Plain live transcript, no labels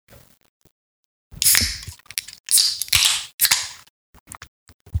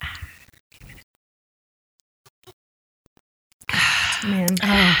Man.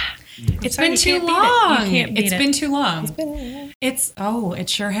 It's been too long. It's been too long. It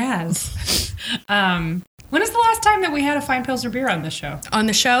sure has. When is the last time that we had a fine Pilsner beer on this show? On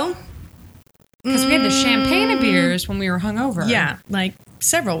the show? Because we had the champagne beers when we were hungover. Yeah, like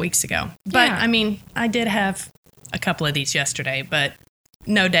several weeks ago. But, Yeah. I mean, I did have a couple of these yesterday, but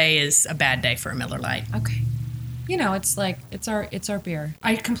no day is a bad day for a Miller Lite. Okay. You know, it's like, it's our beer.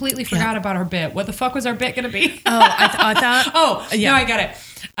 I completely forgot about our bit. What the fuck was our bit going to be? Oh, I thought... Oh, yeah. No, I got it.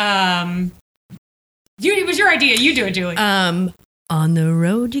 It was your idea. You do it, Julie. On the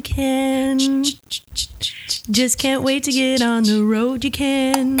road you can. Just can't wait to get on the road you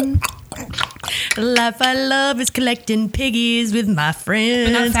can. The life I love is collecting piggies with my friends.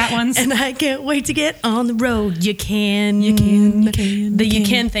 But not fat ones. And I can't wait to get on the road. You can. The you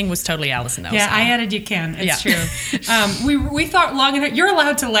can thing was totally Allison Nelson. Yeah, I added you can. It's true. We thought long enough. You're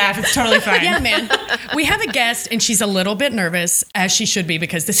allowed to laugh. It's totally fine. Yeah, man. We have a guest, and she's a little bit nervous, as she should be,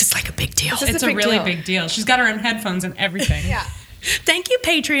 because this is like a big deal. It's a really big deal. She's got her own headphones and everything. Yeah. Thank you,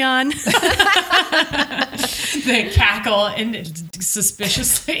 Patreon. They cackle and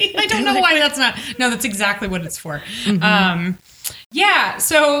suspiciously. I don't know why that's not. No, that's exactly what it's for. Mm-hmm. Yeah,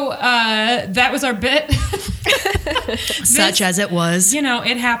 so that was our bit. Such as it was. You know,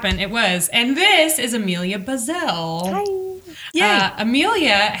 it happened. It was. And this is Amelia Bazell. Hi. Yay.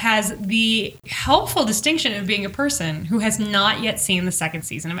 Amelia has the helpful distinction of being a person who has not yet seen the second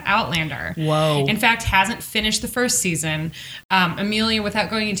season of Outlander. Whoa. In fact, hasn't finished the first season. Amelia, without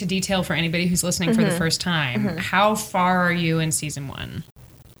going into detail for anybody who's listening for the first time, how far are you in season 1?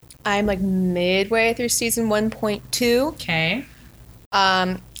 I'm like midway through season 1.2. Okay.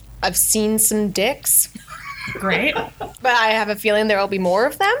 I've seen some dicks, Great. but I have a feeling there will be more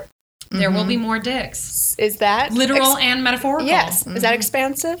of them. There will be more dicks. Is that Literal and metaphorical. Yes. Is that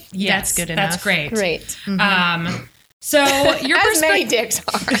expansive? Yes, That's good enough. That's great. Great. So your As many perspective. dicks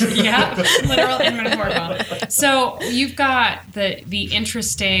are. Yeah, literal and metaphorical. So you've got the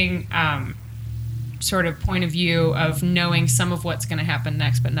interesting sort of point of view of knowing some of what's going to happen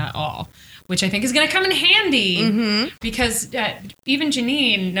next, but not all, which I think is going to come in handy because even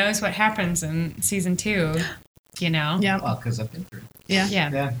Janine knows what happens in season 2. You know, Yeah. Well, because I've been through. yeah,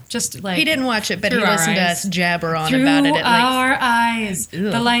 Yeah. just like He didn't watch it, but he Through our listened to eyes. us jabber on through about it at least. our eyes,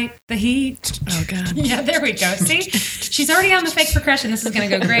 Ew. the light, the heat. Oh, God. Yeah, there we go. See, she's already on the fake percussion. This is going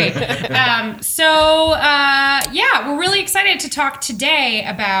to go great. Yeah, we're really excited to talk today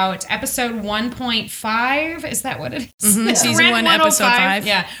about episode 1.5. Is that what it is? Mhm, It's season Rent 1, episode 105. 5.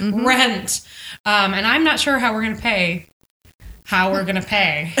 Yeah, Rent. And I'm not sure how we're going to pay. How we're going to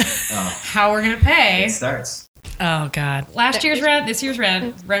pay. Oh, How we're going to pay. it starts. Oh, God. Last year's rent, this year's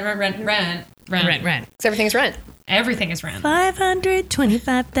rent. Rent. Rent. Because everything's rent. Everything is rent.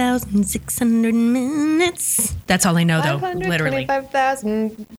 525,600 minutes. That's all I know, though. Literally.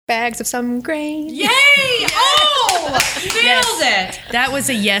 525,000 bags of some grain. Yay! Oh! Nailed it! That was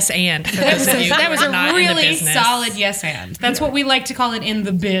a yes and. For those of you That who was are a not in the really business. solid yes and. That's what we like to call it in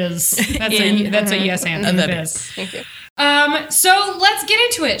the biz. That's a yes and in the biz. Thank you. So let's get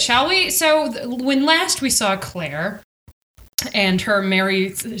into it, shall we? So when last we saw Claire and her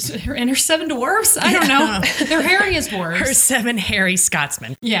her 7 dwarfs, I don't know. They're hairy as dwarves. Her 7 hairy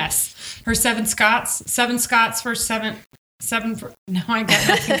Scotsmen. Yes. Her 7 Scots for 7 for, no, I got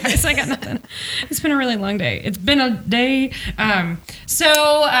nothing, guys. I got nothing. It's been a really long day. It's been a day.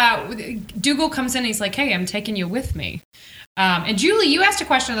 Dougal comes in and he's like, hey, I'm taking you with me. And Julie, you asked a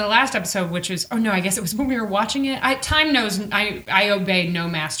question in the last episode, which was, oh no, I guess it was when we were watching it. Time knows, I obey no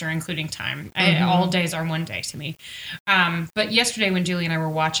master, including time. All days are one day to me. But yesterday when Julie and I were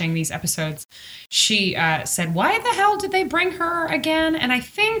watching these episodes, she said, why the hell did they bring her again? And I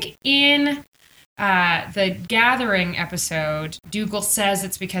think in the Gathering episode, Dougal says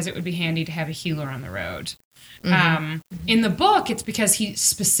it's because it would be handy to have a healer on the road. In the book, it's because he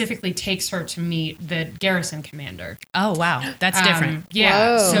specifically takes her to meet the garrison commander. Oh, wow. That's different.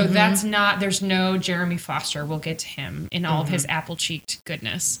 Yeah. Whoa. So that's not, there's no Jeremy Foster. We'll get to him in all of his apple-cheeked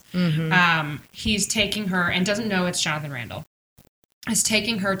goodness. He's taking her and doesn't know it's Jonathan Randall. Is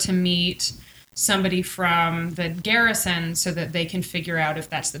taking her to meet somebody from the garrison so that they can figure out if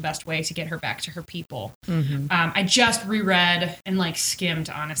that's the best way to get her back to her people. I just reread and skimmed,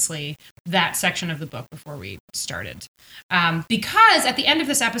 honestly, that section of the book before we started. Because at the end of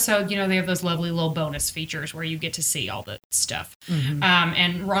this episode, they have those lovely little bonus features where you get to see all the stuff.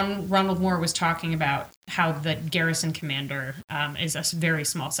 And Ronald Moore was talking about how the garrison commander is a very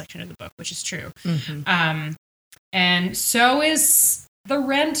small section of the book, which is true. And so is The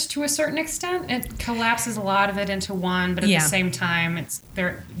Rent, to a certain extent, it collapses a lot of it into one, but at the same time, it's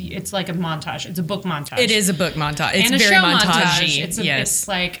like a montage. It's a book montage. It is a book montage. It's and very a show montagey. montage. It's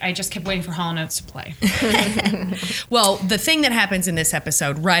like I just kept waiting for Hall & Oates to play. Well, the thing that happens in this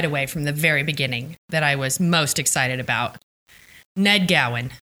episode right away from the very beginning that I was most excited about, Ned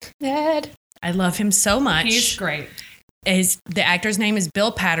Gowan. Ned. I love him so much. He's great. The actor's name is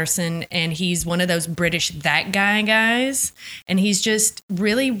Bill Patterson, and he's one of those British that guy guys. And he's just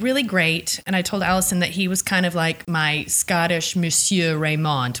really, really great. And I told Allison that he was kind of like my Scottish Monsieur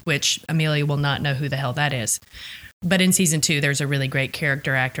Raymond, which Amelia will not know who the hell that is. But in season 2, there's a really great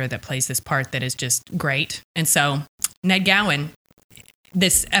character actor that plays this part that is just great. And so Ned Gowan,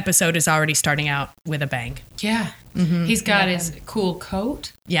 this episode is already starting out with a bang. Yeah. Mm-hmm. He's got his cool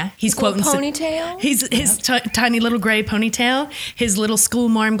coat. Yeah. He's quoting ponytail. His tiny little gray ponytail, his little school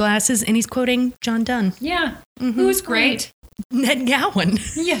marm glasses, and he's quoting John Donne. Yeah. Mm-hmm. Who's great? Ned Gowan.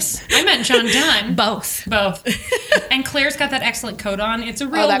 Yes. I meant John Donne. Both. And Claire's got that excellent coat on. It's a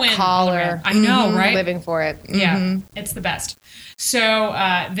real that win. collar. I know, right? Living for it. Yeah. It's the best. So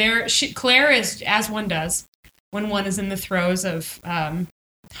Claire is, as one does, when one is in the throes of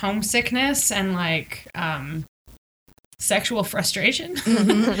homesickness and like sexual frustration,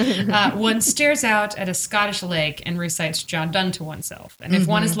 one stares out at a Scottish lake and recites John Donne to oneself. And if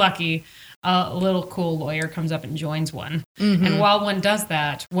one is lucky, a little cool lawyer comes up and joins one. And while one does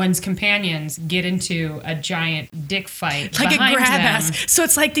that, one's companions get into a giant dick fight like behind a grab them. ass. So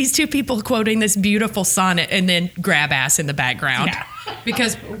it's like these two people quoting this beautiful sonnet and then grab ass in the background. Yeah.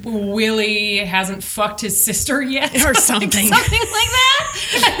 Because Willie hasn't fucked his sister yet. Or something. Something like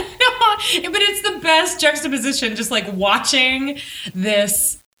that. But it's the best juxtaposition, just like watching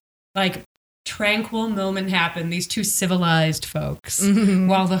this like tranquil moment happen, these two civilized folks,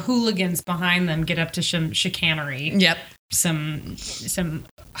 while the hooligans behind them get up to some chicanery. Yep. Some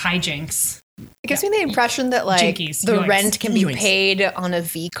hijinks. It gives me the impression that like Jinkies. the Yoinks. rent can be Yoinks. paid on a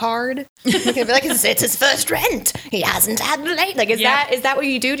V card. You can be like, it's his first rent. He hasn't had late. Like, is that what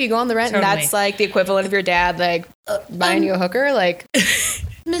you do? Do you go on the rent Totally. and that's like the equivalent of your dad like buying you a hooker? Like,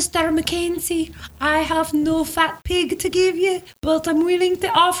 Mr. Mackenzie, I have no fat pig to give you, but I'm willing to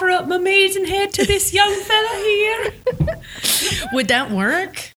offer up my maidenhead to this young fella here. Would that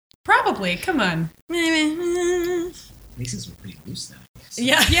work? Probably. Come on. Leases were pretty loose now.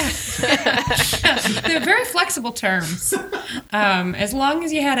 Yeah. They're very flexible terms. As long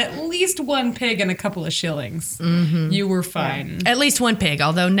as you had at least one pig and a couple of shillings, you were fine. At least one pig,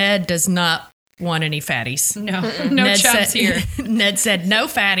 although Ned does not want any fatties. No Ned chubs said, here. Ned said no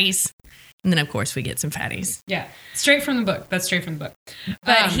fatties. And then, of course, we get some fatties. Yeah, straight from the book. That's straight from the book.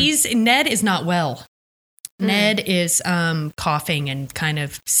 But Ned is not well. Ned is coughing and kind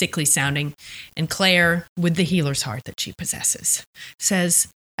of sickly sounding. And Claire, with the healer's heart that she possesses, says,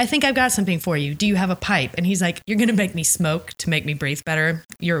 I think I've got something for you. Do you have a pipe? And he's like, you're going to make me smoke to make me breathe better?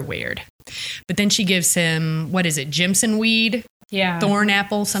 You're weird. But then she gives him, what is it, Jimson weed? Yeah. Thorn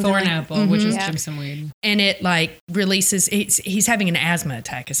apple, something Thorn like apple, which is Yeah. Jimson weed. And it like releases, he's having an asthma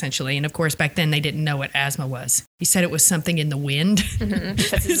attack essentially. And of course, back then they didn't know what asthma was. He said it was something in the wind.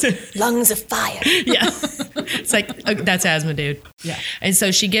 lungs of fire. Yeah. It's like, that's asthma, dude. Yeah. And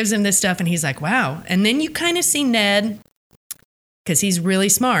so she gives him this stuff and he's like, wow. And then you kind of see Ned, because he's really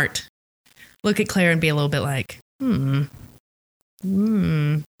smart, look at Claire and be a little bit like,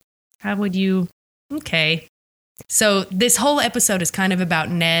 how would you, okay. So this whole episode is kind of about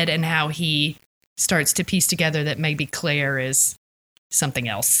Ned and how he starts to piece together that maybe Claire is something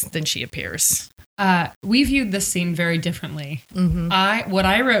else than she appears. We viewed this scene very differently. What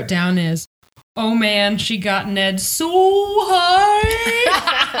I wrote down is, oh man, she got Ned so high.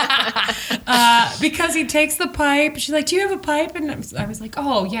 Because he takes the pipe. She's like, do you have a pipe? And I was like,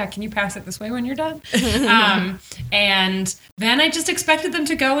 oh yeah, can you pass it this way when you're done? And then I just expected them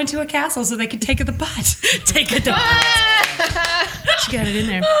to go into a castle so they could take the butt. Take it to She got it in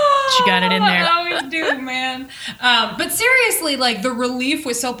there. She got it in there. I always do, man. But seriously, like the relief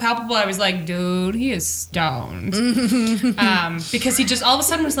was so palpable. I was like, dude, he is stoned. Because he just all of a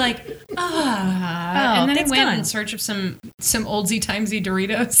sudden was like, and then he that's went gone. in search of some oldsy timesy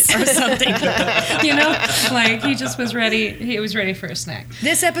Doritos or something. You know, like he just was ready. He was ready for a snack.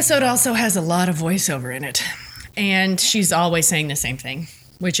 This episode also has a lot of voiceover in it. And she's always saying the same thing,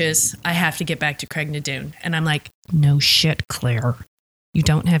 which is, I have to get back to Craig Nadoon. And I'm like, no shit, Claire. You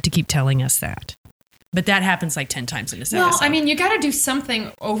don't have to keep telling us that. But that happens like 10 times in this Well, episode. I mean, you got to do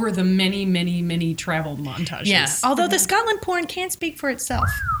something over the many, many, many travel montages. yeah. Although the Scotland porn can't speak for itself.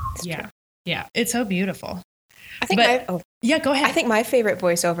 Yeah. Yeah. It's so beautiful. I think But- Yeah, go ahead. I think my favorite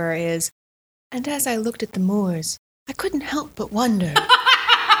voiceover is, and as I looked at the moors, I couldn't help but wonder.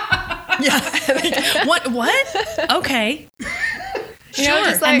 Yeah. What? Okay. You know,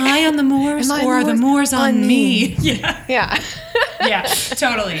 just like, Am I on the moors Am I or are the moors on me? Yeah. yeah. Yeah,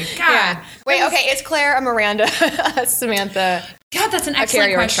 totally. God. Yeah. Wait, okay, is Claire a Miranda, a Samantha, God, that's an a excellent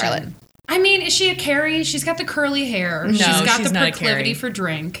Carrie, or a question. Charlotte? I mean, is she a Carrie? She's got the curly hair. No, she's got she's the not a proclivity Carrie. for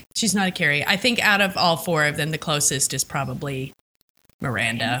drink. She's not a Carrie. I think out of all four of them, the closest is probably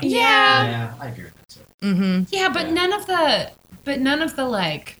Miranda. Yeah. Yeah, I agree with that. Yeah, but none of the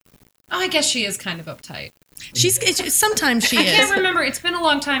like. Oh, I guess she is kind of uptight. Sometimes she I is. can't remember. It's been a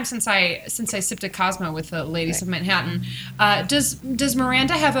long time since I sipped a Cosmo with the ladies of Manhattan. Does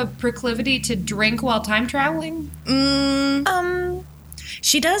Miranda have a proclivity to drink while time traveling?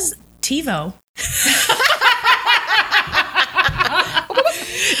 She does TiVo.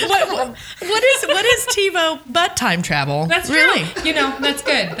 What is TiVo but time travel? That's true. really. You know, that's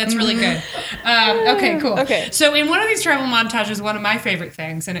good. That's really good. Okay, cool. Okay. So in one of these travel montages, one of my favorite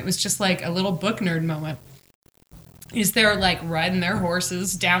things, and it was just like a little book nerd moment, is they're like riding their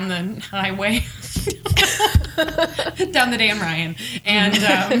horses down the highway, down the Dan Ryan,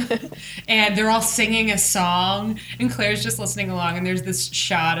 and they're all singing a song, and Claire's just listening along, and there's this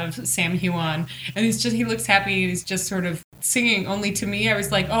shot of Sam Heughan, and he looks happy, and he's just sort of singing. Only to me, I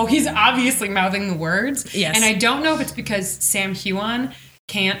was like, oh, he's obviously mouthing the words. Yes. And I don't know if it's because Sam Heughan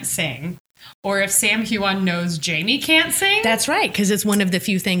can't sing, or if Sam Heughan knows Jamie can't sing. That's right, because it's one of the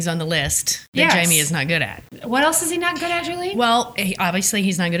few things on the list that Yes. Jamie is not good at. What else is he not good at, Julie? Well, obviously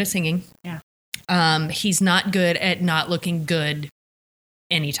he's not good at singing. Yeah. He's not good at not looking good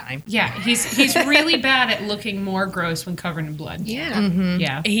anytime. Yeah, he's really bad at looking more gross when covered in blood. Yeah. Mm-hmm.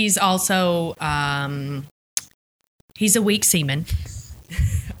 Yeah. He's also he's a weak seaman.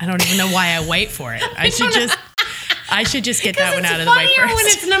 I don't even know why I wait for it. I should just get that one out of the way It's funnier first. when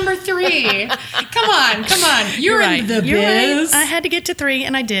it's number 3. Come on. You're right. in the You're biz. right. I had to get to 3,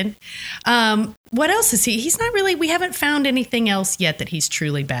 and I did. What else is he? He's not really. We haven't found anything else yet that he's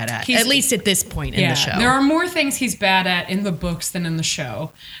truly bad at. At least at this point in the show. There are more things he's bad at in the books than in the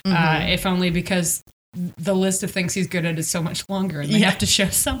show. If only because the list of things he's good at is so much longer, and they have to show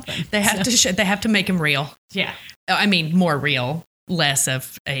something. They have to. They have to make him real. Yeah. I mean, more real, less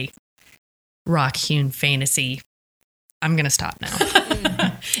of a rock-hewn fantasy. I'm gonna stop now.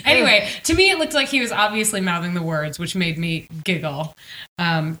 Anyway, to me, it looked like he was obviously mouthing the words, which made me giggle.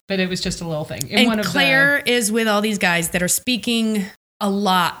 But it was just a little thing. And Claire is with all these guys that are speaking a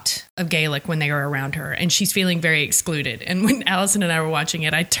lot of Gaelic when they are around her, and she's feeling very excluded. And when Allison and I were watching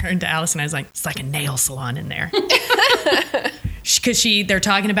it, I turned to Allison and I was like, it's like a nail salon in there. Because they're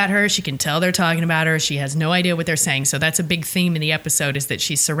talking about her. She can tell they're talking about her. She has no idea what they're saying. So that's a big theme in the episode, is that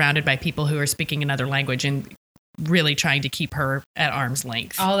she's surrounded by people who are speaking another language and really trying to keep her at arm's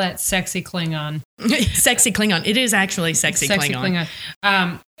length. all that sexy Klingon. Sexy Klingon. It is actually sexy Klingon.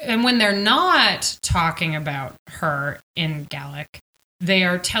 And when they're not talking about her in Gaelic, they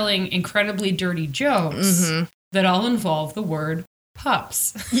are telling incredibly dirty jokes that all involve the word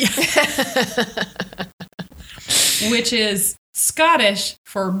pups, which is Scottish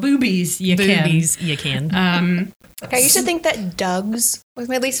for boobies. You can. I used to think that Doug's was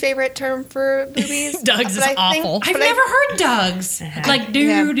my least favorite term for boobies. Doug's is awful. I've never heard Doug's. Like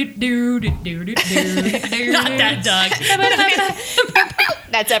do do do do do do do. Not that Doug.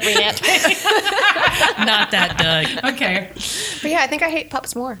 That's every net. Not that Doug. Okay. But yeah, I think I hate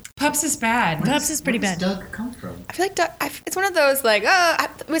pups more. Pups is bad. Pups is pretty Where bad. does Doug come from? I feel like it's one of those like,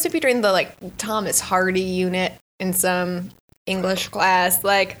 it was during the like Thomas Hardy unit in some English class,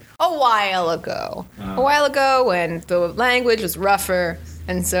 like a while ago when the language was rougher,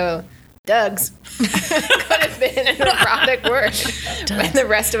 and so Doug's could have been an erotic word in the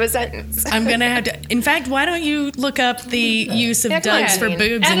rest of a sentence. I'm going to have to. In fact, why don't you look up the use of Yeah, come Doug's on. for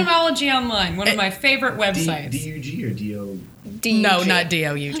boobs? And, Etymology Online, one of my favorite websites. D-U-G or D-O? no, not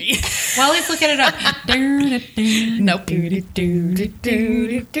D-O-U-G. Well, let's look at it up. Nope.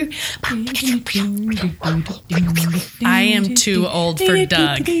 I am too old for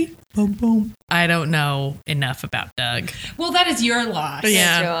Doug. I don't know enough about Doug. Well, that is your loss.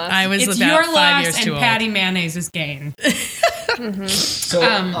 Yeah, your loss. I was It's about your 5 loss years and too old. Patty Mayonnaise's gain.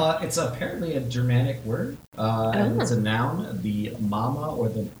 So it's apparently a Germanic word. And it's a noun. The mama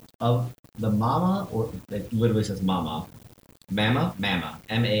or it literally says mama. Mamma,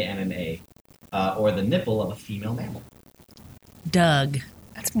 M-A-M-M-A. Or the nipple of a female mammal. Doug.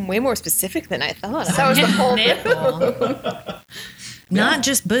 That's way more specific than I thought. I thought it was the whole Nipple. Not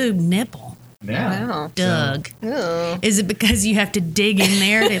just boob, nipple. Yeah. Wow. Doug. Ooh. Is it because you have to dig in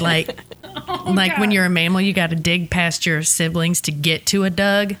there to like when you're a mammal, you got to dig past your siblings to get to a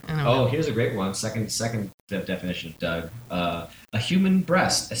Doug? I don't know. Oh, here's a great one. Second definition of Doug. A human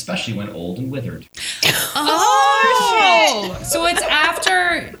breast, especially when old and withered. Oh, shit. So it's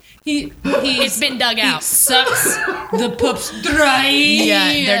after It's been dug he out. sucks the pups dry.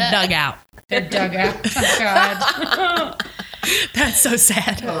 Yeah, they're dug out. They're dug out. Oh, God. That's so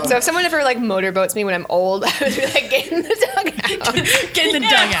sad. So if someone ever like motorboats me when I'm old, I would be like, get in the dugout. Get in the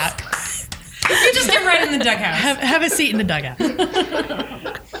dugout. You just get right in the dugout. Have a seat in the dugout.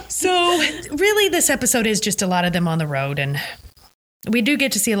 So, really, this episode is just a lot of them on the road, and we do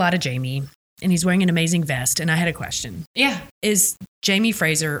get to see a lot of Jamie, and he's wearing an amazing vest. And I had a question. Yeah. Is Jamie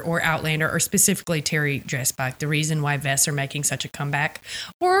Fraser or Outlander, or specifically Terry Dressbach, the reason why vests are making such a comeback?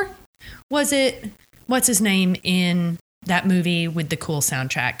 Or was it, what's his name in that movie with the cool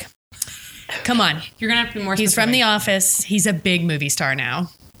soundtrack? Come on. You're going to have to be more He's specific. from The Office. He's a big movie star now.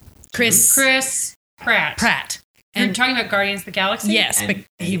 Chris Pratt. Pratt. You're And talking about Guardians of the Galaxy? yes, but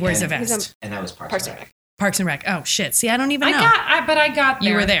he wears a He's vest. a And that was Parks Parks and and Rec. Rec. Parks and Rec. Oh, shit. See, I don't even know. I got there.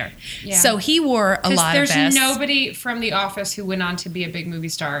 You were there. Yeah. So he wore a 'Cause lot of there's vests. nobody from The Office who went on to be a big movie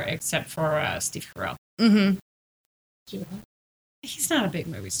star except for Steve Carell. Mm-hmm. He's not a big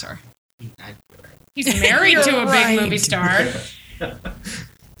movie star. I- He's married to a Right. big movie star.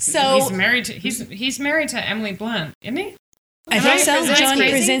 So He's married to Emily Blunt, isn't he? I Am think so. is that John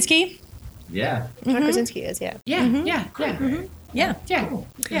crazy? Krasinski. Yeah. Mark Krasinski is, yeah. Yeah, yeah, yeah, Yeah. yeah,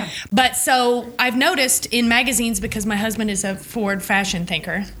 yeah. But so I've noticed in magazines, because my husband is a forward fashion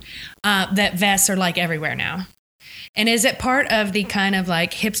thinker, that vests are like everywhere now. And is it part of the kind of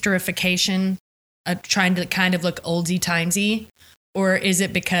like hipsterification of trying to kind of look oldsy timesy? Or is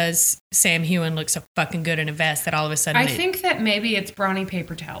it because Sam Heughan looks so fucking good in a vest that all of a sudden I think that maybe it's brawny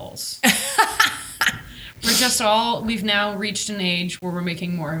paper towels. We've now reached an age where we're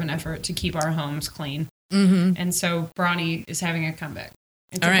making more of an effort to keep our homes clean. Mm-hmm. And so brawny is having a comeback.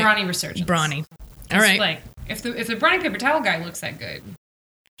 It's All a right. brawny resurgence. Brawny. All It's right. like, if the brawny paper towel guy looks that good,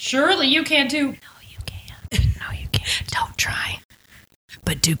 surely you can too. You can't. No, you can't. Don't try.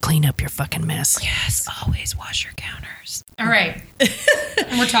 But do clean up your fucking mess. Yes. Always wash your counters. All right.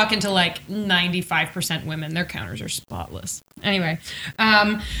 And we're talking to like 95% women. Their counters are spotless. Anyway,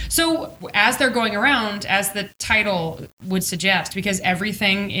 so as they're going around, as the title would suggest, because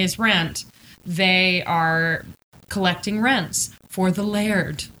everything is rent, they are collecting rents for the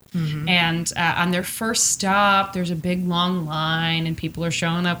laird. Mm-hmm. And on their first stop, there's a big long line, and people are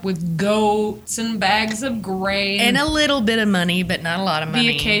showing up with goats and bags of grain. And a little bit of money, but not a lot of money.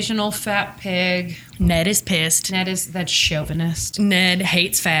 the occasional fat pig. Ned is pissed. That's chauvinist. Ned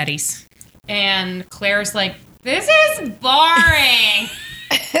hates fatties. And Claire's like, this is boring.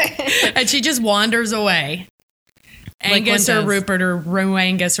 And she just wanders away. Like Angus one or does. Rupert or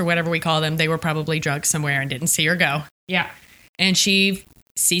Roangus or whatever we call them, they were probably drunk somewhere and didn't see her go. Yeah. And she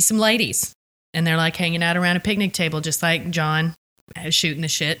sees some ladies. And they're like hanging out around a picnic table, just like John shooting the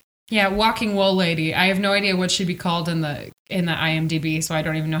shit. Yeah, walking wool lady. I have no idea what she'd be called in the IMDb, so I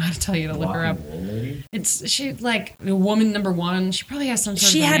don't even know how to tell you to look her up. Walking wool lady? She like woman number one. She probably has some sort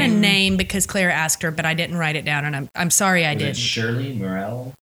She of had a name because Claire asked her, but I didn't write it down, and I'm sorry I Was it didn't. Shirley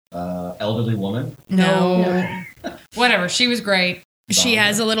Morel, elderly woman. No. Whatever. She was great. She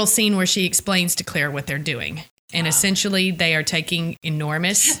has a little scene where she explains to Claire what they're doing. And essentially, they are taking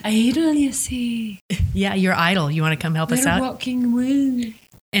enormous. Idol, you see. Yeah, you're idle. You want to come help us out? Walking wool.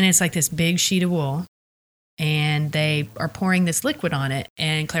 And it's like this big sheet of wool. And they are pouring this liquid on it.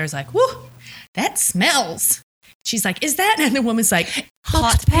 And Claire's like, whoo, that smells. She's like, is that? And the woman's like,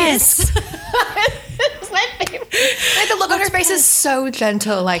 hot piss. It's my favorite. Like the look on her face is so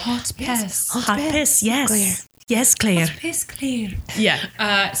gentle. Like, Hot piss. Hot piss, yes. Claire. Yes, Claire. Piss clear.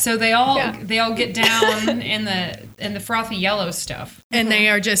 Yeah. So they all Yeah. get down in the frothy yellow stuff. And they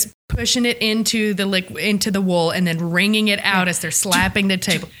are just pushing it into the into the wool and then wringing it out as they're slapping the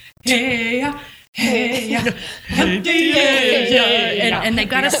table. Hey, hey, And they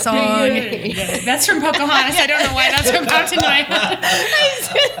got a song. That's from Pocahontas. I don't know why that's from popped into my head.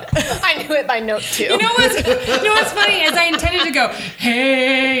 I knew it by note too. You know what's funny is I intended to go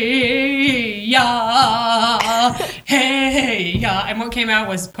hey ya, and what came out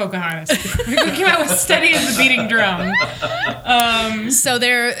was Pocahontas. What came out was steady as the beating drum. So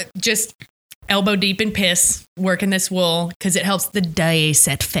they're just elbow deep in piss, working this wool because it helps the dye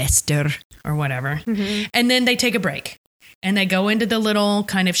set fester or whatever. Mm-hmm. And then they take a break and they go into the little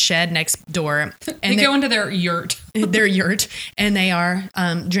kind of shed next door. And They go into their yurt. their yurt and they are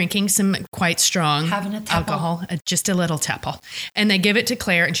drinking some quite strong Having a tapple. alcohol, just a little tapple. And they give it to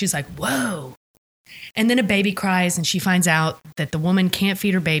Claire and she's like, whoa. And then a baby cries and she finds out that the woman can't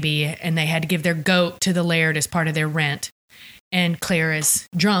feed her baby and they had to give their goat to the laird as part of their rent. and Claire is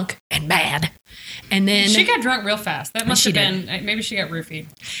drunk and mad. And then She got drunk real fast. That must She have been, maybe she got roofied.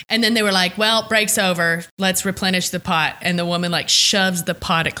 And then they were like, well, break's over. Let's replenish the pot. And the woman like shoves the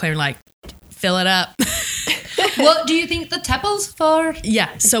pot at Claire, like, fill it up. What do you think the teppel's for?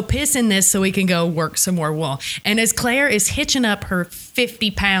 Yeah. So piss in this so we can go work some more wool. And as Claire is hitching up her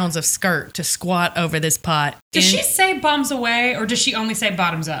 50 pounds of skirt to squat over this pot. Does she say bombs away or does she only say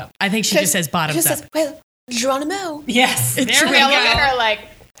bottoms up? I think she just says bottoms up. Says, well, Geronimo. Yes. There we We all look at go. her like,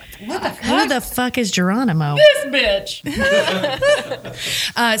 What the Who fuck? the fuck is Geronimo? This bitch.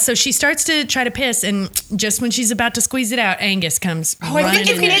 So she starts to try to piss, and just when she's about to squeeze it out, Angus comes Oh, I running think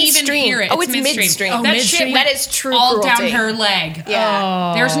you in can there. even midstream. hear it. Oh, it's midstream. Oh, that midstream? shit that went is true all cruelty. down her leg.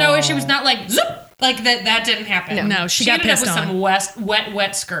 Yeah. There's no way she was not like zoop, like that. That didn't happen. No, she got ended up pissed with on. some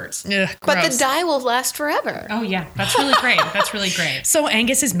wet skirts. Ugh, But gross. the dye will last forever. Oh yeah, that's really great. That's really great. So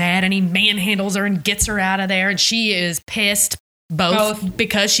Angus is mad, and he manhandles her and gets her out of there, and she is pissed. Both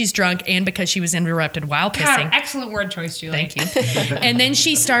because she's drunk and because she was interrupted while God, pissing. excellent word choice, Julie. Thank you. And then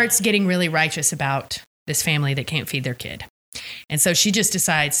she starts getting really righteous about this family that can't feed their kid. And so she just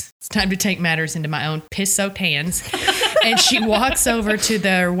decides it's time to take matters into my own piss-soaked hands. And she walks over to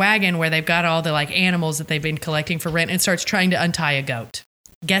their wagon where they've got all the like animals that they've been collecting for rent and starts trying to untie a goat.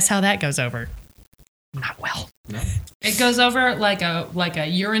 Guess how that goes over? Not well. It goes over like a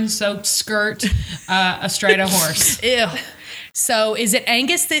urine-soaked skirt astride a horse. Ew. So is it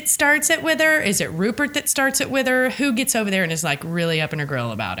Angus that starts it with her? Is it Rupert that starts it with her? Who gets over there and is like really up in her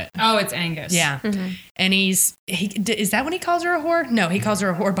grill about it? Oh, it's Angus. Yeah. And is that when he calls her a whore? No, he calls her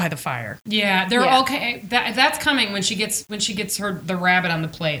a whore by the fire. Yeah, they're Yeah. okay. That's coming when she gets the rabbit on the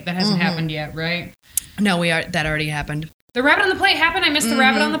plate. That hasn't happened yet, right? No, that already happened. The rabbit on the plate happened. I missed the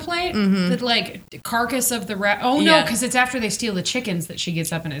rabbit on the plate. The like carcass of the rabbit. Oh no, Yeah. because it's after they steal the chickens that she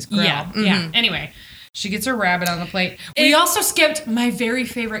gets up in his grill. Yeah. Yeah. Anyway, she gets her rabbit on the plate. We also skipped my very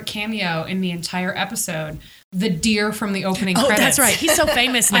favorite cameo in the entire episode: the deer from the opening Oh, credits. that's right. He's so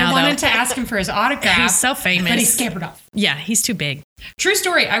famous now. I wanted though. to ask him for his autograph. He's so famous. but he scampered off. Yeah, he's too big. True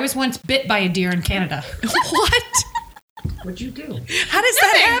story. I was once bit by a deer in Canada. What? What'd you do? How does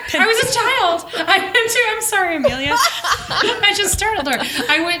that happen? I was a child. I'm sorry, Amelia. I just startled her.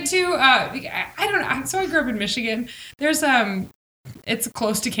 I went to, I don't know. So I grew up in Michigan. There's, it's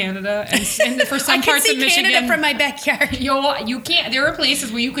close to Canada. And for some I can parts see of Michigan. Canada from my backyard. You can't, there are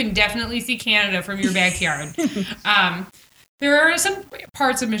places where you can definitely see Canada from your backyard. There are some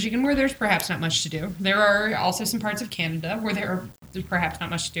parts of Michigan where there's perhaps not much to do. There are also some parts of Canada where there's perhaps not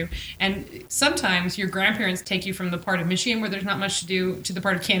much to do. And sometimes your grandparents take you from the part of Michigan where there's not much to do to the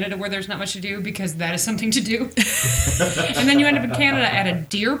part of Canada where there's not much to do because that is something to do. And then you end up in Canada at a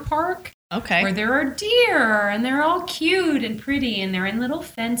deer park. Okay. Where there are deer and they're all cute and pretty and they're in little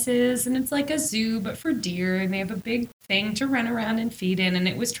fences and it's like a zoo but for deer and they have a big thing to run around and feed in and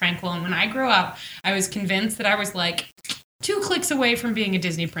it was tranquil. And when I grew up, I was convinced that I was like 2 clicks away from being a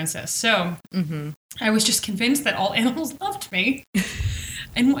Disney princess. So I was just convinced that all animals loved me.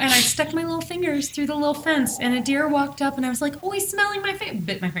 And I stuck my little fingers through the little fence and a deer walked up and I was like, oh, he's smelling my finger.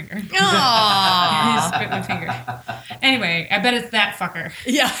 Bit my finger. Aww. He just bit my finger. Anyway, I bet it's that fucker.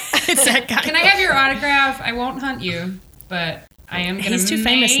 Yeah, it's that guy. Can I have your autograph? I won't hunt you, but I am going to He's too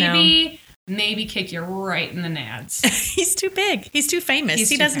famous now. maybe kick you right in the nads. He's too big. He's too famous. He's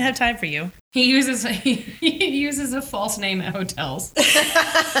He too doesn't famous. have time for you. He uses a false name at hotels.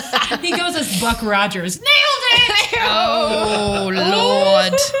 He goes as Buck Rogers. Nailed it! Oh,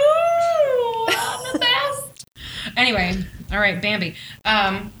 Lord. I'm the best. Anyway, all right, Bambi.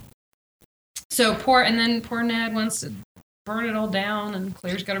 So poor Ned wants to burn it all down, and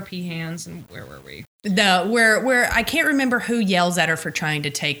Claire's got her pea hands. And where were we? Where I can't remember who yells at her for trying to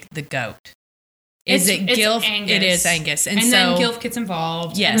take the goat. Is it Gilf? Angus. It is Angus. And so, then Gilf gets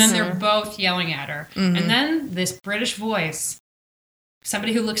involved. Yes. And then they're both yelling at her. Mhm. And then this British voice,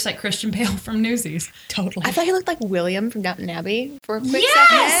 somebody who looks like Christian Bale from Newsies. totally. I thought he looked like William from Downton Abbey for a quick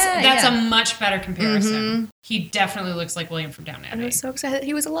Yes! second. That's yeah. a much better comparison. He definitely looks like William from Downton I Abbey. was so excited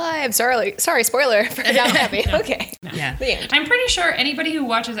he was alive. Sorry, spoiler for Downton Abbey. Okay. Yeah. The end. I'm pretty sure anybody who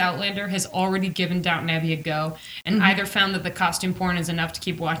watches Outlander has already given Downton Abbey a go and either found that the costume porn is enough to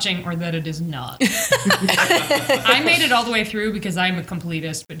keep watching or that it is not. I made it all the way through because I'm a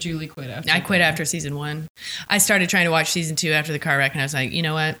completist, but Julie quit after. I quit after season 1. I started trying to watch season 2 after the car wreck, and I was like, you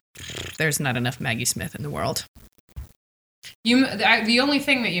know what? There's not enough Maggie Smith in the world. The only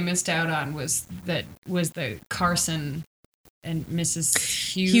thing that you missed out on was the Carson and Mrs.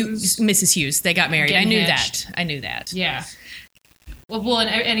 Hughes. Mrs. Hughes. They got married. Getting I knew hitched. that. I knew that. Yeah. Well, and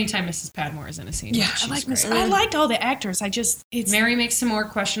anytime Mrs. Padmore is in a scene, she's great. I liked all the actors. It's Mary makes some more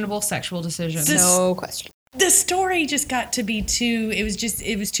questionable sexual decisions. No question. the story just got to be too. It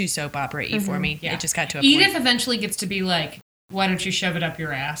was too soap opera-y for me. Yeah. It just got to a Edith point. eventually gets to be like, "Why don't you shove it up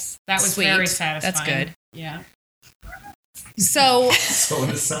your ass?" That was Sweet. very satisfying. That's good. Yeah. So So on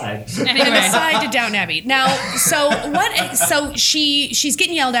the side. Anyway, aside to Downton Abbey. Now, so she's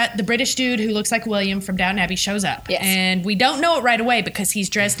getting yelled at. The British dude who looks like William from Downton Abbey shows up. Yes. And we don't know it right away because he's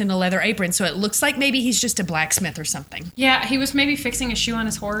dressed in a leather apron, so it looks like maybe he's just a blacksmith or something. yeah, he was maybe fixing a shoe on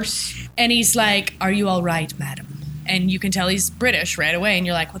his horse. And he's like, "Are you all right, madam?" And you can tell he's British right away, and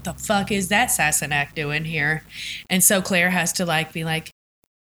you're like, "What the fuck is that Sassenach doing here?" And so Claire has to be like,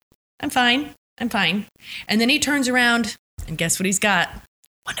 I'm fine. And then he turns around, and guess what he's got?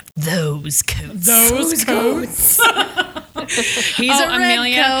 One of those coats. Those coats. He's a red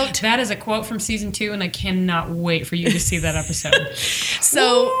Amelia, coat. that is a quote from season 2, and I cannot wait for you to see that episode.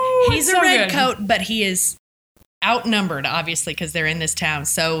 So Woo, he's it's a so red good. coat, but he is outnumbered, obviously, because they're in this town.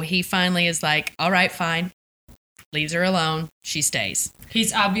 So he finally is like, all right, fine. Leaves her alone. She stays.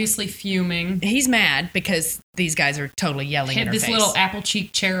 He's obviously fuming. He's mad because these guys are totally yelling in her This face. little apple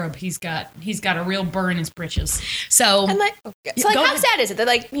cheek cherub, he's got a real burn in his britches. So And Go how ahead. sad is it that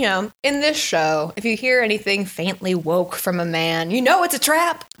in this show, if you hear anything faintly woke from a man, you know it's a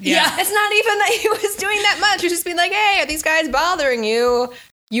trap. Yeah. It's not even that he was doing that much. He's just being like, hey, are these guys bothering you?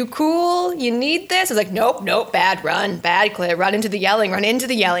 You cool? You need this? It's like, nope, bad, run, bad, Claire, run into the yelling, lean into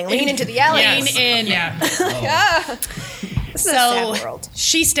the yelling. Lean Yes. in. Yeah. Yeah. This is a So sad world.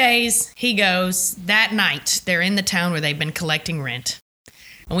 she stays, he goes. That night, they're in the town where they've been collecting rent.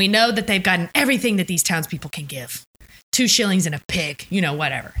 And we know that they've gotten everything that these townspeople can give. 2 shillings and a pig,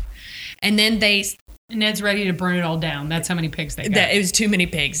 whatever. And then Ned's ready to burn it all down. That's how many pigs they got. it was too many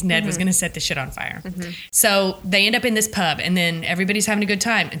pigs. Ned was going to set the shit on fire. So they end up in this pub, and then everybody's having a good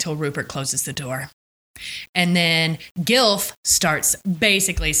time until Rupert closes the door. And then Gilf starts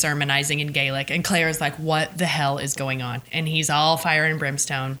basically sermonizing in Gaelic, and Claire is like, what the hell is going on? And he's all fire and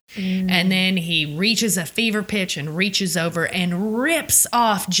brimstone. And then he reaches a fever pitch and reaches over and rips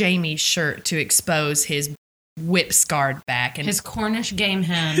off Jamie's shirt to expose his whip-scarred back. And His Cornish game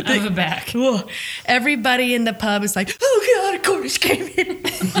hen of a back. Ugh. Everybody in the pub is like, oh God, a Cornish came in.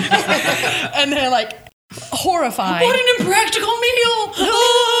 And they're like horrified. What an impractical meal!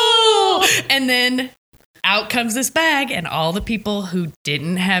 Oh! And then out comes this bag, and all the people who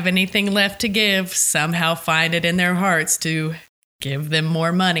didn't have anything left to give somehow find it in their hearts to give them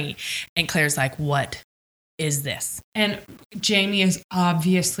more money. And Claire's like, what is this? And Jamie is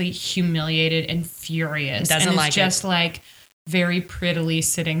obviously humiliated and furious. Doesn't and like is it. just like very prettily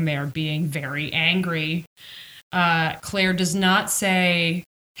sitting there being very angry. Claire does not say,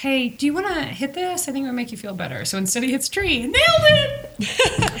 hey, do you want to hit this? I think it would make you feel better. So instead he hits tree. Nailed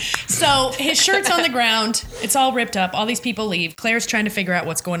it! So his shirt's on the ground. It's all ripped up. All these people leave. Claire's trying to figure out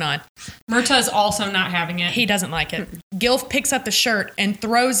what's going on. Murta is also not having it. He doesn't like it. Gilf picks up the shirt and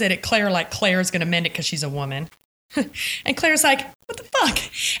throws it at Claire like Claire's going to mend it because she's a woman. And Claire's like, what the fuck?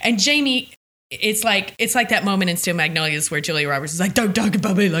 And Jamie, it's like that moment in Steel Magnolias where Julia Roberts is like, don't talk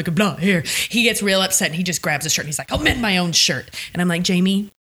about me like a blonde hair. He gets real upset and he just grabs a shirt and he's like, I'll mend my own shirt. And I'm like, Jamie,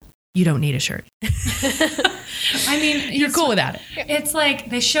 you don't need a shirt. I mean, You're cool without it. It's like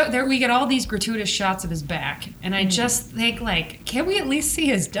they show there. We get all these gratuitous shots of his back, and I just think, like, can't we at least see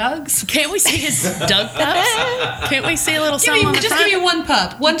his dugs? Can't we see his Doug pups? Can't we see a little something on the Just front? give me one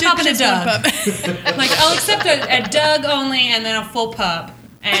pup, one pup and a Just one dug. pup. Like, I'll accept a dug only, and then a full pup,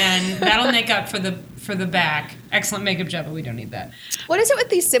 and that'll make up for the back. Excellent makeup job, but we don't need that. What is it with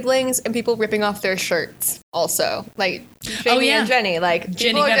these siblings and people ripping off their shirts also? Like Jamie and Jenny. Like Jenny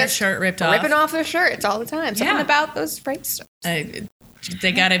people are got her just shirt ripped off. ripping off their shirts all the time. Something Yeah. about those freight stores.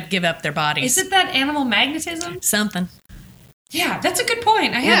 They got to give up their bodies. Is it that animal magnetism? Something? Yeah, that's a good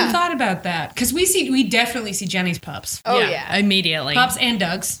point. I hadn't thought about that because we definitely see Jenny's pups, Oh yeah. Immediately. pups and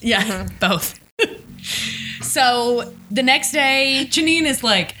dugs. Yeah, both. So the next day, Janine is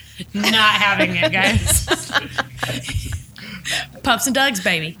like not having it, guys. pups and Dougs,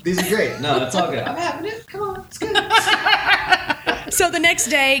 baby. These are great. No, it's all good. I'm having it. Come on, it's good. So the next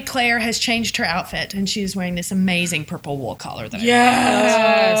day, Claire has changed her outfit and she's wearing this amazing purple wool collar that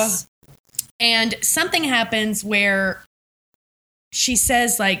Yes. And something happens where she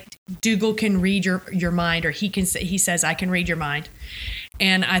says, like, Dougal can read your mind, or he says, I can read your mind.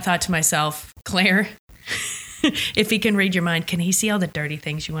 And I thought to myself, Claire, if he can read your mind, can he see all the dirty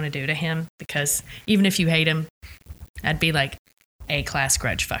things you want to do to him? Because even if you hate him, that'd be like A-class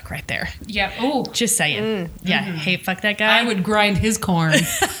grudge fuck right there. Yeah. Oh, Just saying. Yeah, hate fuck that guy. I would grind his corn.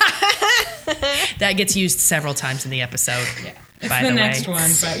 That gets used several times in the episode. Yeah. It's by the the next way. one,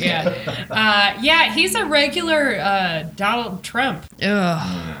 but yeah. Yeah, he's a regular Donald Trump.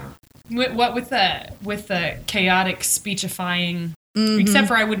 Ugh. What with the chaotic speechifying? Except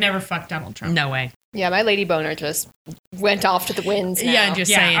for I would never fuck Donald Trump. No way. Yeah, my lady boner just went off to the winds now. Yeah,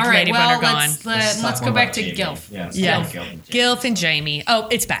 just saying. All right. Lady Boner gone. Let's go back to Gilf. Yeah. Gilf and Jamie. Oh,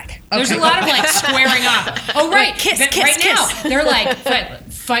 it's back. Okay. There's a lot of like squaring off. Oh right, Kiss, But kiss, right kiss. now they're like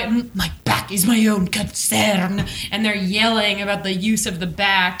fight. My back is my own concern, and they're yelling about the use of the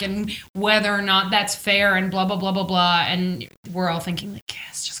back and whether or not that's fair and blah blah blah blah blah. And we're all thinking like,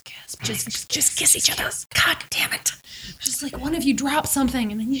 just kiss each other. God damn it! Just like one of you drop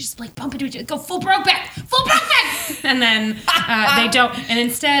something, and then you just like bump into each other. Go full broke back, and then they don't. And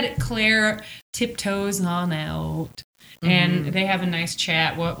instead, Claire tiptoes on out. And they have a nice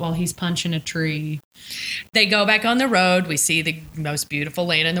chat while he's punching a tree. They go back on the road. We see the most beautiful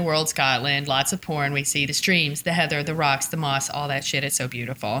land in the world, Scotland. Lots of porn. We see the streams, the heather, the rocks, the moss, all that shit. It's so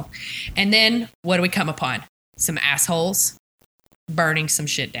beautiful. And then what do we come upon? Some assholes burning some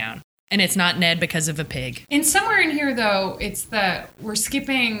shit down. And it's not Ned because of a pig. And somewhere in here, though, we're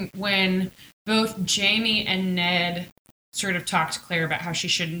skipping when both Jamie and Ned sort of talk to Claire about how she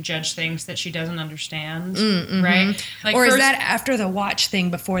shouldn't judge things that she doesn't understand, right? Like Or is that after the watch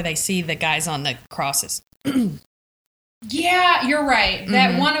thing before they see the guys on the crosses? Yeah, you're right.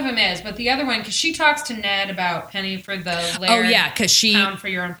 That one of them is, but the other one, because she talks to Ned about penny for the laird, Oh, yeah, because pound for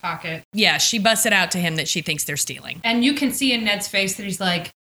your own pocket. Yeah, she busted out to him that she thinks they're stealing. And you can see in Ned's face that he's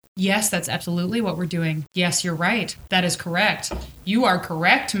like, yes, that's absolutely what we're doing. Yes, you're right. That is correct. You are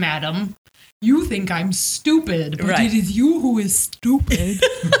correct, madam. You think I'm stupid, but Right. it is you who is stupid.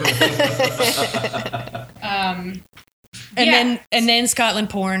 And then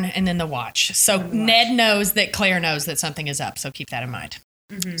Scotland porn and then the watch. So Ned knows that Claire knows that something is up. So keep that in mind.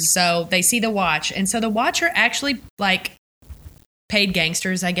 So they see the watch. And so the watch are actually like paid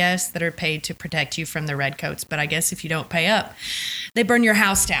gangsters, I guess, that are paid to protect you from the redcoats. But I guess if you don't pay up, they burn your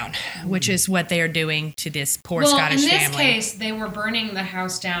house down, which is what they are doing to this poor Scottish family. In this case, they were burning the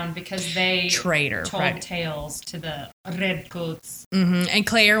house down because they Traitor, told right. tales to the redcoats. And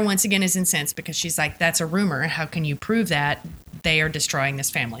Claire, once again, is incensed because she's like, that's a rumor. How can you prove that? They are destroying this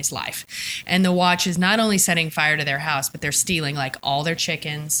family's life. And the watch is not only setting fire to their house, but they're stealing like all their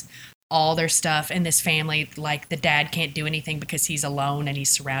chickens, all their stuff. And this family, like the dad can't do anything because he's alone and he's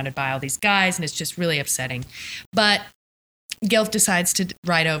surrounded by all these guys. And it's just really upsetting. But Gilf decides to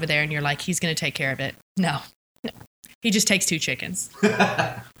ride over there and you're like, he's going to take care of it. No. He just takes 2 chickens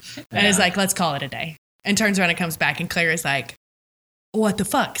and is like, let's call it a day. And turns around and comes back. And Claire is like, what the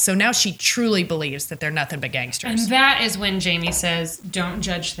fuck? So now she truly believes that they're nothing but gangsters. And that is when Jamie says, don't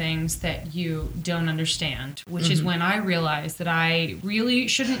judge things that you don't understand, which is when I realized that I really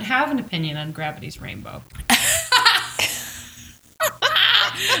shouldn't have an opinion on Gravity's Rainbow.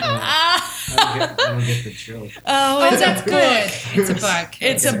 I don't get the joke. Oh, it's that's a good. book. It's a book.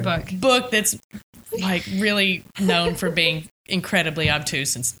 It's a a book. book that's like really known for being incredibly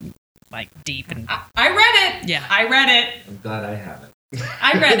obtuse and like deep. And I read it. Yeah. I read it. I'm glad I have it.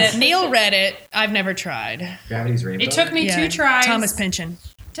 I read it. Neil read it. I've never tried. Gravity's Rainbow. It took me 2 tries. Thomas Pynchon.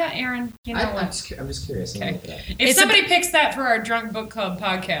 Aaron, you know I'm what? just curious. I'm gonna look it up. If It's somebody picks that for our Drunk Book Club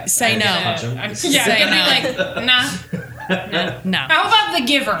podcast, Say no. I'm Say gonna no. be like, nah. No. How about The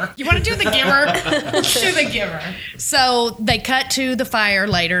Giver? You want to do The Giver? Do The Giver. So they cut to the fire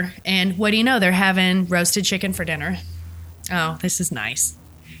later, and what do you know? They're having roasted chicken for dinner. Oh, this is nice.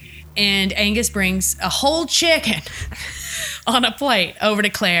 And Angus brings a whole chicken on a plate over to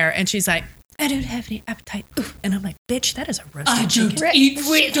Claire, and she's like, I don't have any appetite. Ooh. And I'm like, bitch, that is a roasted chicken. Eat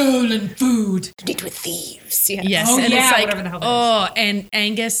stolen food. Eat with thieves. Yeah. Yes. Oh, and yeah, it's like, whatever the hell that oh, and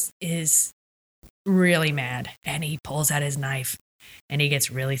Angus is really mad, and he pulls out his knife, and he gets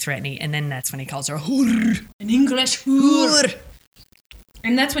really threatening, and then that's when he calls her whore. An English whore.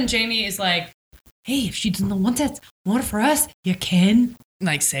 And that's when Jamie is like, hey, if she doesn't want that more for us, you can.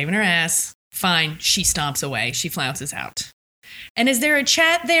 Like saving her ass. Fine. She stomps away. She flounces out. And is there a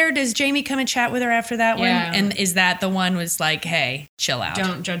chat there? Does Jamie come and chat with her after that Yeah. one? And is that the one was like, hey, chill out?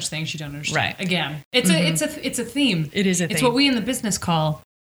 Don't judge things you don't understand. Right. Again, it's a theme. It is a thing. It's what we in the business call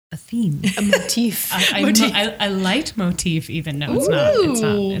a theme. A motif. I leitmotif even. No, it's not. It's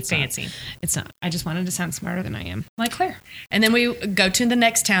not. It's fancy. Not. It's not. I just wanted to sound smarter than I am. Like Claire. And then we go to the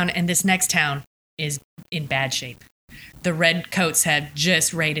next town, and this next town is in bad shape. The redcoats have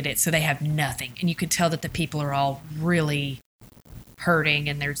just raided it, so they have nothing. And you could tell that the people are all really hurting,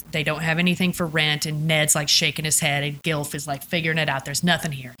 and they don't have anything for rent. And Ned's like shaking his head, and Gilf is like figuring it out. There's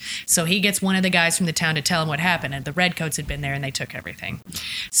nothing here. So he gets one of the guys from the town to tell him what happened. And the redcoats had been there, and they took everything.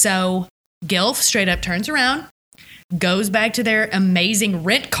 So Gilf straight up turns around, goes back to their amazing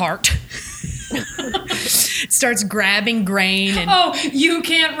rent cart, starts grabbing grain and Oh, you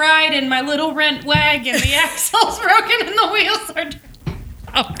can't ride in my little rent wagon. The axle's broken and the wheels are...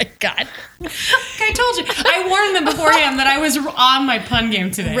 oh my God. I told you. I warned them beforehand that I was on my pun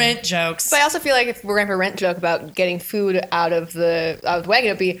game today. Rent jokes. But I also feel like if we're going for a rent joke about getting food out of the wagon,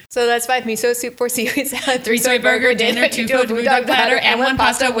 it'd be, so that's 5 miso soup, 4 seaweed salad, 3 soy burger, dinner, 2 food dog platter, and 1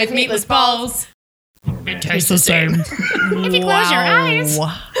 pasta with meatless balls. It tastes the same. If you close your eyes.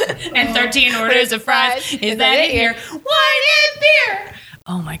 And 13 orders of fries. Is that it here? Wine and beer.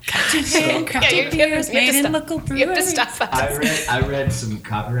 Oh my God. Handcrafted beers made in local You have to breweries. stop us. I read some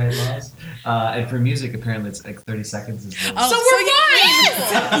copyright laws, and for music, apparently it's like 30 seconds is the Oh, So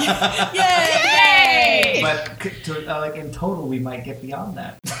we're Yay! But like in total, we might get beyond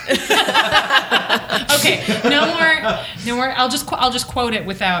that. Okay, no more. I'll just quote it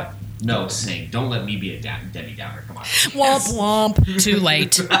without. No, sing. Don't let me be a Debbie Downer. Come on. Womp womp. Too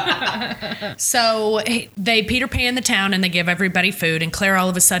late. So they Peter Pan the town and they give everybody food. And Claire all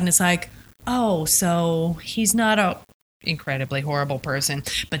of a sudden is like, oh, so he's not a incredibly horrible person.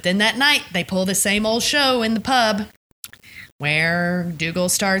 But then that night they pull the same old show in the pub where Dougal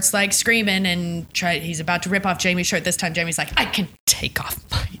starts like screaming and he's about to rip off Jamie's shirt. This time Jamie's like, I can take off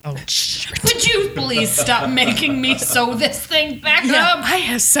my own shirt. Would you please stop making me sew this thing back Yeah, up? I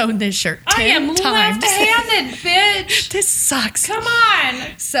have sewn this shirt 10 I am times. left-handed, bitch. This sucks. Come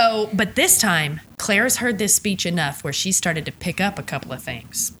on. So, but this time, Claire's heard this speech enough where she started to pick up a couple of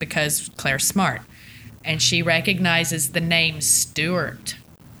things because Claire's smart. And she recognizes the name Stuart.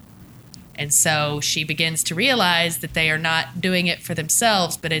 And so she begins to realize that they are not doing it for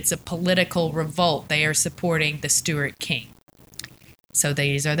themselves, but it's a political revolt. They are supporting the Stuart king. So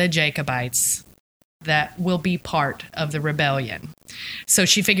these are the Jacobites that will be part of the rebellion. So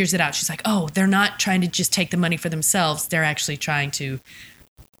she figures it out. She's like, oh, they're not trying to just take the money for themselves. They're actually trying to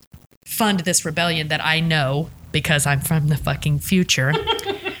fund this rebellion that I know, because I'm from the fucking future,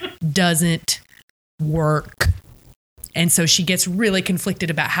 doesn't work. And so she gets really conflicted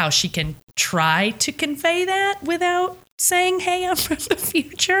about how she can try to convey that without saying, hey, I'm from the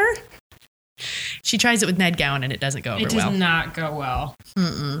future. She tries it with Ned Gowan and it doesn't go over It well. does not go well.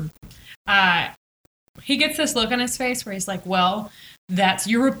 He gets this look on his face where he's like, well, that's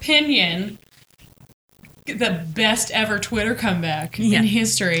your opinion. The best ever Twitter comeback in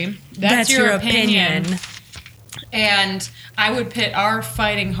history. That's your opinion. And I would pit our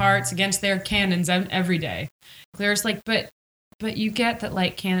fighting hearts against their cannons every day. Claire's like, but you get that,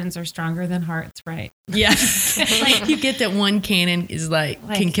 like, cannons are stronger than hearts, right? Yeah. Like, you get that one cannon is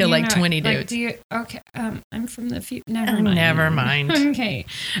can kill like 20 dudes. Do you, okay, I'm from the future. Never mind. Never mind. Okay.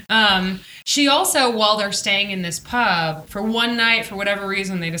 She also, while they're staying in this pub for one night, for whatever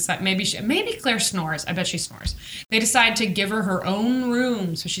reason, they decide maybe Claire snores. I bet she snores. They decide to give her own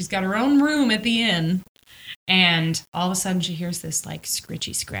room, so she's got her own room at the inn. And all of a sudden she hears this like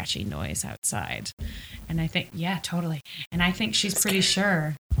scritchy, scratchy noise outside. And I think, yeah, totally. And I think she's pretty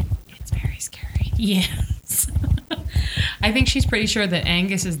sure it's very scary. Yes. I think she's pretty sure that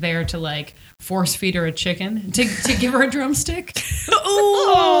Angus is there to like force feed her a chicken, to give her a drumstick.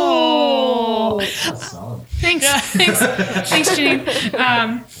 Oh. That's solid. Thanks,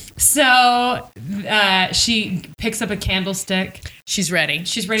 Janine. So she picks up a candlestick. She's ready.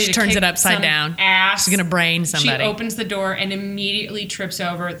 She's ready She to turns kick it upside some down. Ass. She's going to brain somebody. She opens the door and immediately trips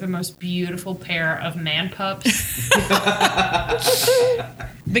over the most beautiful pair of man pups.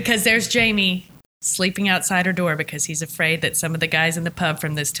 Because there's Jamie sleeping outside her door because he's afraid that some of the guys in the pub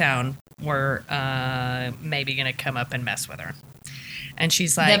from this town were maybe going to come up and mess with her. And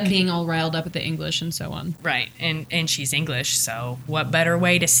she's like... Them being all riled up at the English and so on. Right. And she's English, so what better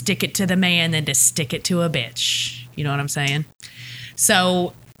way to stick it to the man than to stick it to a bitch? You know what I'm saying?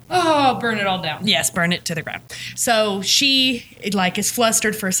 So... Oh, burn it all down. Yes, burn it to the ground. So she like is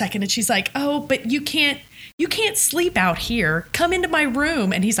flustered for a second and she's like, oh, but you can't sleep out here. Come into my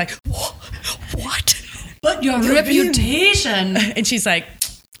room. And he's like, what? But your reputation. And she's like,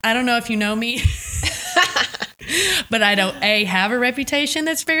 I don't know if you know me, but I don't A, have a reputation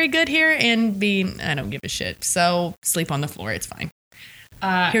that's very good here, and B, I don't give a shit. So sleep on the floor. It's fine.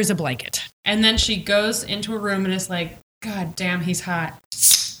 Here's a blanket. And then she goes into a room and is like, God damn, he's hot.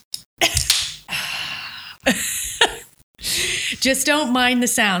 Just don't mind the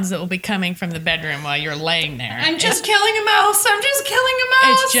sounds that will be coming from the bedroom while you're laying there. I'm just killing a mouse. I'm just killing a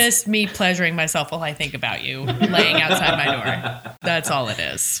mouse. It's just me pleasuring myself while I think about you laying outside my door. That's all it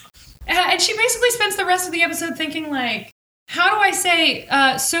is. And she basically spends the rest of the episode thinking, like, how do I say,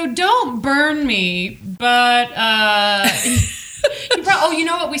 so don't burn me, but You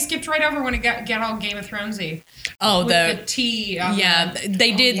know what? We skipped right over when it got all Game of Thronesy. Oh, with the tea.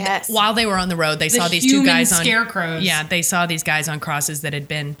 They did. yes. While they were on the road, they saw these two guys on scarecrows. Yeah, they saw these guys on crosses that had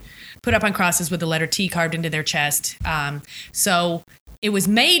been put up on crosses with the letter T carved into their chest. So it was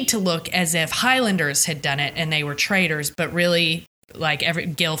made to look as if Highlanders had done it and they were traitors, but really, like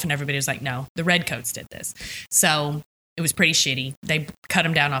Gilf and everybody was like, no, the Redcoats did this. So it was pretty shitty. They cut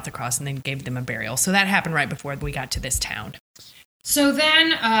them down off the cross and then gave them a burial. So that happened right before we got to this town. So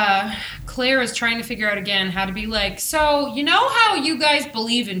then Claire is trying to figure out again how to be like, so you know how you guys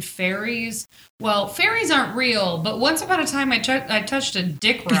believe in fairies? Well, fairies aren't real, but once upon a time I touched a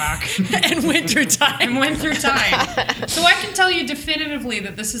dick rock. And went through time. So I can tell you definitively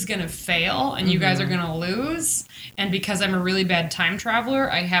that this is going to fail and you guys are going to lose. And because I'm a really bad time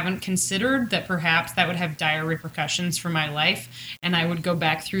traveler, I haven't considered that perhaps that would have dire repercussions for my life. And I would go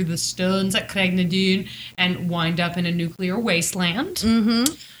back through the stones at Craignadoon and wind up in a nuclear wasteland.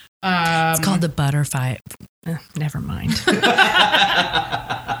 Mm-hmm. It's called the butterfly. Never mind.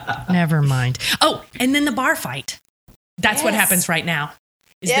 Never mind. Oh, and then the bar fight. That's what happens right now.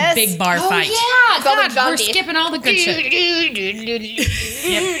 Is the big bar fight. Yeah, God, we're skipping all the good shit.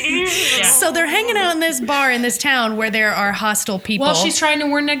 Yep. So they're hanging out in this bar in this town where there are hostile people. Well, she's trying to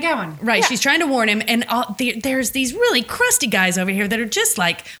warn Ned Gowan. Right, she's trying to warn him. And there's these really crusty guys over here that are just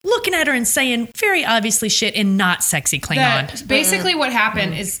like looking at her and saying very obviously shit in not sexy Klingon. Basically what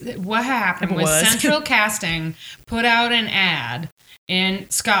happened was Central Casting put out an ad in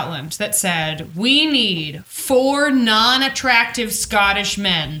Scotland that said, we need 4 non-attractive Scottish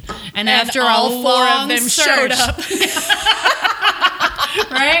men. And after all 4 of them showed up.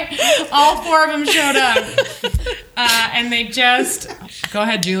 Right? All 4 of them showed up. And they just... Go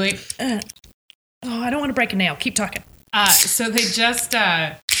ahead, Julie. I don't want to break a nail. Keep talking. So they just...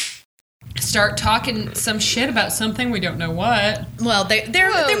 start talking some shit about something we don't know what. Well,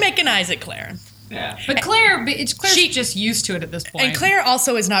 they're making eyes at Claire. Yeah. But Claire's just used to it at this point. And Claire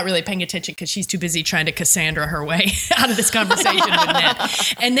also is not really paying attention because she's too busy trying to Cassandra her way out of this conversation with Ned.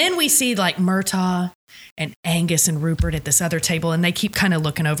 And then we see like Murtaugh and Angus and Rupert at this other table, and they keep kind of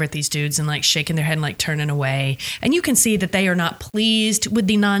looking over at these dudes and like shaking their head and like turning away. And you can see that they are not pleased with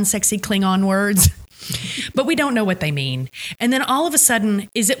the non-sexy Klingon words. But we don't know what they mean. And then all of a sudden,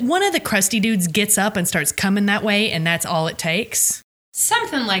 is it one of the crusty dudes gets up and starts coming that way, and that's all it takes?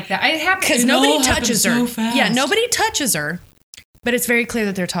 Something like that. Because nobody touches her. So fast. Yeah, nobody touches her. But it's very clear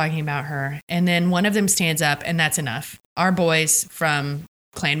that they're talking about her. And then one of them stands up, and that's enough. Our boys from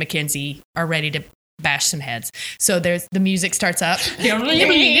Clan Mackenzie are ready to bash some heads. So the music starts up. And then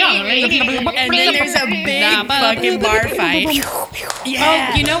there's a big fucking bar fight.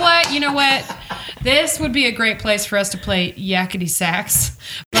 Yeah. Oh, you know what? This would be a great place for us to play yakety sax.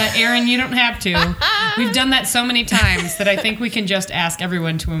 But Aaron, you don't have to. We've done that so many times that I think we can just ask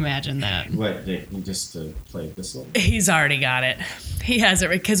everyone to imagine that. What, you just play this one? He's already got it. He has it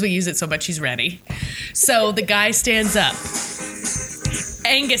because we use it so much he's ready. So the guy stands up.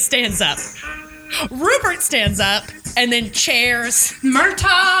 Angus stands up. Rupert stands up. And then chairs.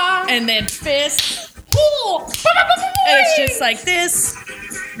 Murtaugh! And then fists. And it's just like this.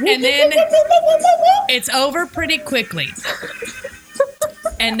 And then it's over pretty quickly.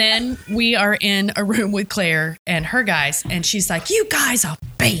 And then we are in a room with Claire and her guys, and she's like, you guys are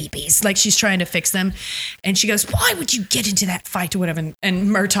babies. Like she's trying to fix them. And she goes, why would you get into that fight or whatever? And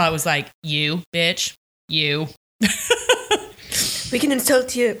Murtaugh was like, you, bitch, you. We can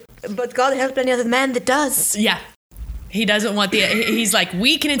insult you, but God help any other man that does. Yeah. He doesn't want he's like,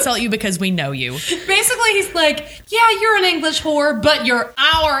 we can insult you because we know you. Basically, he's like, yeah, you're an English whore, but you're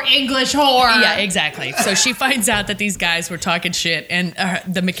our English whore. Yeah, exactly. So she finds out that these guys were talking shit and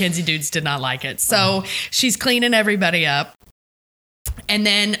the Mackenzie dudes did not like it. So she's cleaning everybody up. And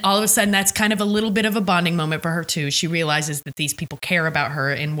then all of a sudden, that's kind of a little bit of a bonding moment for her, too. She realizes that these people care about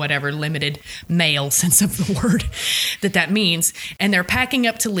her in whatever limited male sense of the word that means. And they're packing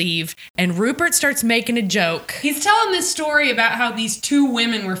up to leave. And Rupert starts making a joke. He's telling this story about how these 2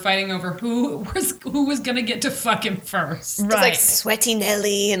 women were fighting over who was going to get to fuck him first. Right. It's like Sweaty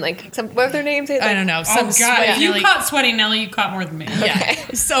Nelly and like what are their names? I don't know. Some God. If you caught Sweaty Nelly, you caught more than me. Yeah.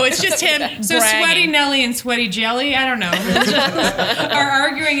 Okay. So it's just him So bragging. Sweaty Nelly and Sweaty Jelly, I don't know. Are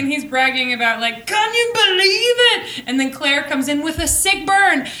arguing and he's bragging about like, can you believe it? And then Claire comes in with a sick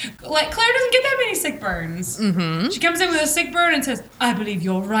burn. Like Claire doesn't get that many sick burns. Mm-hmm. She comes in with a sick burn and says, I believe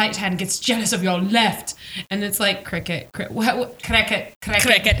your right hand gets jealous of your left. And it's like cricket. Cricket.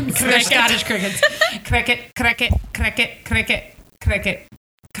 They're Scottish crickets. Cricket.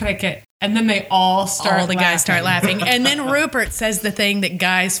 And then they all start All the guys start laughing. And then Rupert says the thing that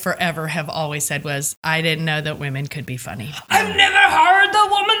guys forever have always said was, I didn't know that women could be funny. I've never heard a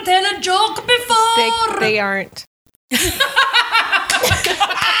woman tell a joke before. They aren't.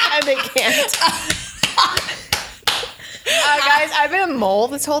 They can't. Guys, I've been a mole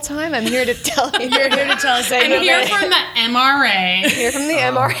this whole time. I'm here to tell you. You're here to tell us that I'm here from the MRA. Here from the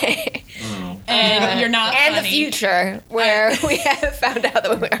MRA. And you're not and funny. the future, where we have found out that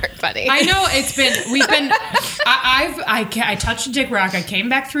women aren't funny. I know I touched a dick rock. I came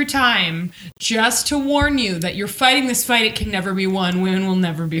back through time just to warn you that you're fighting this fight. It can never be won. Women will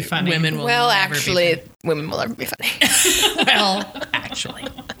never be funny. women will well, never actually, women will never be funny. Well, actually.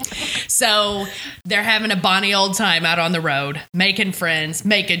 So they're having a bonny old time out on the road, making friends,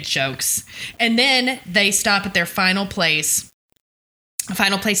 making jokes. And then they stop at their final place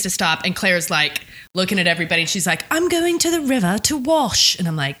to stop. And Claire's like looking at everybody. And she's like, I'm going to the river to wash. And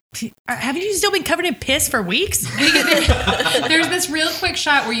I'm like, haven't you still been covered in piss for weeks? There's this real quick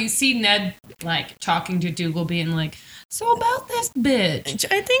shot where you see Ned like talking to Dougal being like, so about this bitch.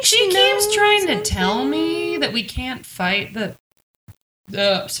 I think She keeps trying to tell me that we can't fight the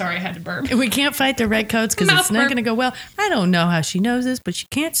sorry, I had to burp. We can't fight the redcoats because Mouth it's not burp. going to go well. I don't know how she knows this, but she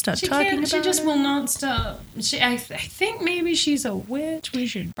can't stop talking about She just it. will not stop. I think maybe she's a witch. We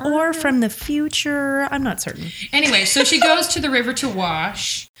should burn Or her. from the future. I'm not certain. Anyway, so she goes to the river to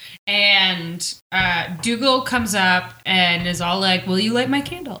wash, and Dougal comes up and is all like, will you light my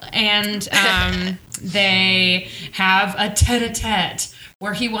candle? And they have a tete-a-tete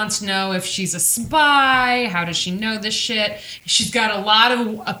where he wants to know if she's a spy, how does she know this shit? She's got a lot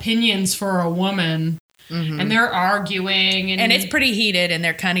of opinions for a woman, and they're arguing. And it's pretty heated, and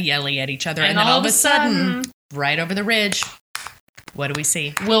they're kind of yelly at each other. And And then all all of of a a sudden, right over the ridge, what do we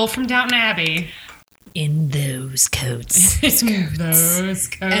see? Will from Downton Abbey. In those coats. It's those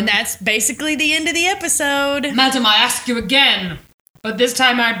coats. And that's basically the end of the episode. Madam, I ask you again. But this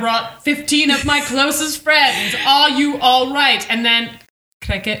time I brought 15 of my closest friends. Are you all right? And then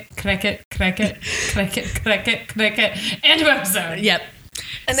cricket, cricket, cricket, cricket, cricket, cricket. End of episode. Yep.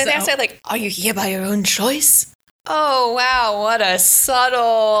 And then they ask her, like, are you here by your own choice? Oh, wow, what a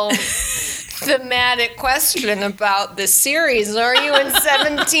subtle thematic question about the series. Are you in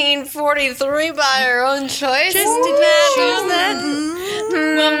 1743 by your own choice?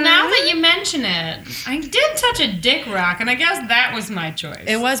 Well, now that you mention it, I did touch a dick rock, and I guess that was my choice.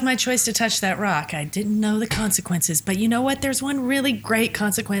 It was my choice to touch that rock. I didn't know the consequences. But you know what? There's one really great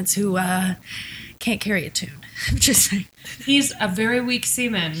consequence who can't carry a tune. I'm just saying. He's a very weak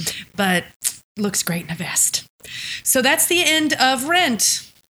seaman. But looks great in a vest. So that's the end of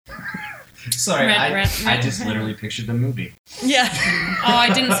Rent. Sorry, Rent, I just literally pictured the movie. Yeah. Oh,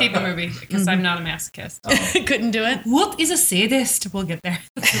 I didn't see the movie because I'm not a masochist. Couldn't do it. What is a sadist? We'll get there.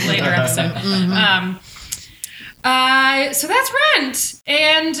 That's a later episode. So that's Rent,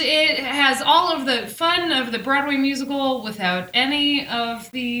 and it has all of the fun of the Broadway musical without any of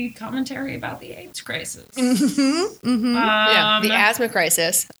the commentary about the AIDS crisis. Yeah, the asthma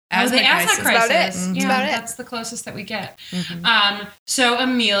crisis. The asthma crisis. That's about it. Yeah, That's about it. that's the closest that we get. So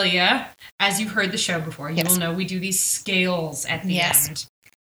Amelia, as you've heard the show before, you will know we do these scales at the end.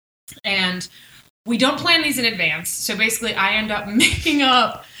 And we don't plan these in advance. So basically, I end up making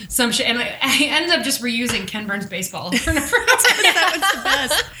up some shit. And I end up just reusing Ken Burns' baseball over and over again. That was the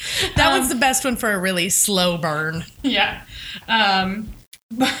best. That was the best one for a really slow burn. Yeah.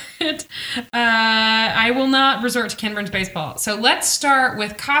 But I will not resort to Ken Burns' baseball. So let's start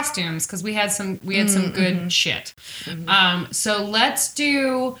with costumes because we had some good shit. So let's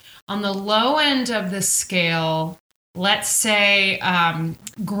do on the low end of the scale. Let's say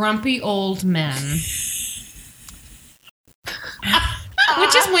grumpy old men,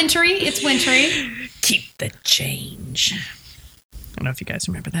 which is wintry. It's wintry. Keep the change. I don't know if you guys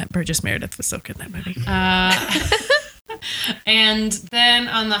remember that. Burgess Meredith was so good in that movie. And then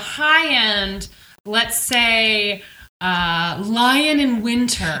on the high end, let's say lion in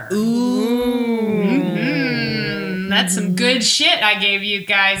winter. That's some good shit I gave you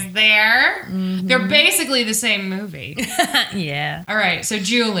guys there. They're basically the same movie. Yeah. All right, so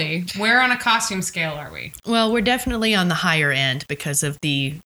Julie, where on a costume scale are we? Well, we're definitely on the higher end because of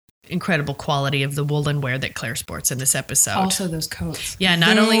the incredible quality of the woolen wear that Claire sports in this episode. Also those coats. Yeah,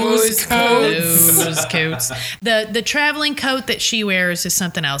 not only Those coats. those coats. The traveling coat that she wears is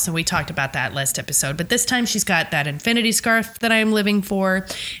something else, and we talked about that last episode. But this time she's got that infinity scarf that I'm living for,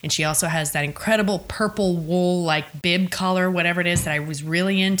 and she also has that incredible purple wool like bib collar, whatever it is that I was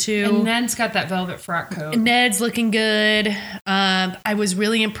really into. And Ned's got that velvet frock coat. Ned's looking good. I was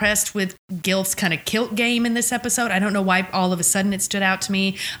really impressed with Gilf's kind of kilt game in this episode. I don't know why all of a sudden it stood out to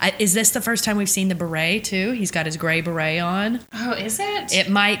me. Is this the first time we've seen the beret too? He's got his gray beret on. Oh, is it? It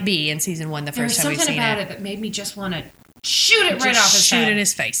might be in season 1 the first time we've seen it. There's something about it that made me just want to shoot it right off his shoot head. in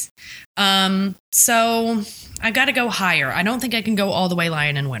his face. So I got to go higher. I don't think I can go all the way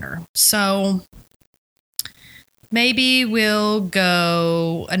Lion in Winter. So maybe we'll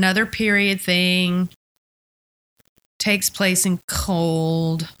go another period thing. Takes place in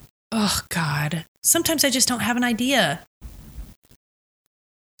cold. Oh, God. Sometimes I just don't have an idea.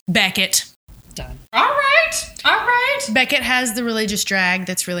 Beckett. Done. All right. Beckett has the religious drag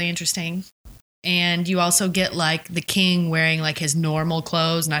that's really interesting. And you also get like the king wearing like his normal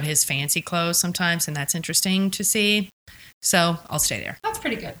clothes, not his fancy clothes sometimes. And that's interesting to see. So I'll stay there. That's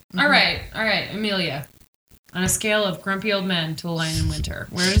pretty good. All right, Amelia. On a scale of grumpy old men to a Lion in Winter,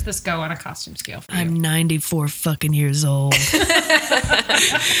 where does this go on a costume scale for you? I'm 94 fucking years old. Does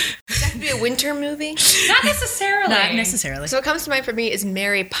that be a winter movie? Not necessarily. Not necessarily. So what comes to mind for me is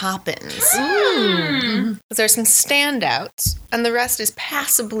Mary Poppins. Mm. There's some standouts, and the rest is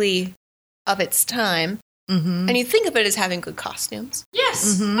passably of its time. Mm-hmm. And you think of it as having good costumes.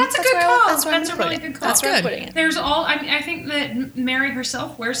 Yes, Mhm. that's a That's good where I- call. that's where I'm That's a putting really it. good call. That's where I'm Good. putting it. There's all. I think that Mary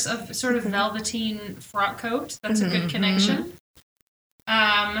herself wears a sort of velveteen frock coat. That's a good connection.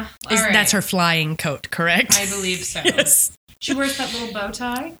 All right. That's her flying coat, correct? I believe so. Yes. She wears that little bow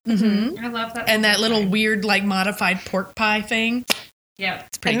tie. Mm-hmm. I love that. And that bow little tie. weird, like, modified pork pie thing. Yep.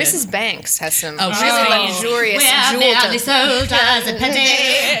 It's pretty And good. Mrs. Banks has some Oh, really oh. luxurious Where jewel are the soldiers and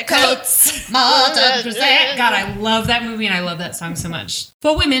petticoats, God, I love that movie and I love that song so much.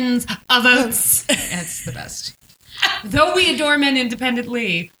 For women's votes. It's the best. Though we adore men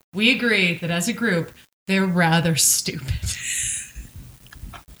independently, we agree that as a group, they're rather stupid.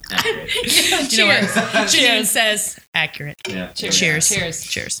 You know what? Janine says, accurate. Yeah. Cheers.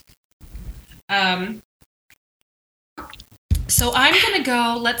 Cheers. So I'm gonna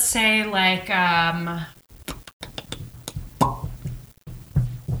go. Let's say like.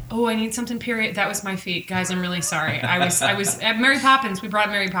 Oh, I need something. Period. That was my feet, guys. I'm really sorry. I was at Mary Poppins. We brought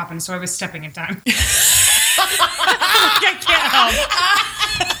Mary Poppins, so I was stepping in time. I can't help.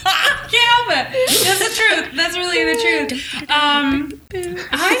 Can't help it. That's the truth. That's really the truth. I'm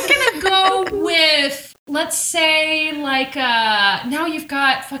gonna go with. Let's say, like, now you've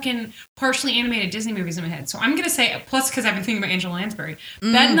got fucking partially animated Disney movies in my head. So I'm going to say, plus because I've been thinking about Angela Lansbury,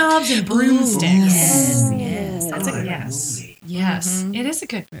 Bedknobs and Broomsticks. Yes. That's a yes. Yes. It is a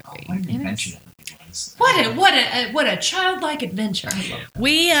good movie. What an It is. invention that movie was. What a childlike adventure.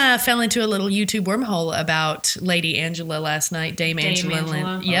 We fell into a little YouTube wormhole about Lady Angela last night, Dame Angela.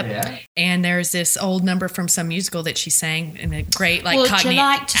 Angela. Yep. Oh, yeah? And there's this old number from some musical that she sang in a great, like, Would Cockney you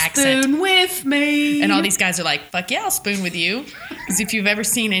like to accent. spoon with me? And all these guys are like, fuck yeah, I'll spoon with you. Because if you've ever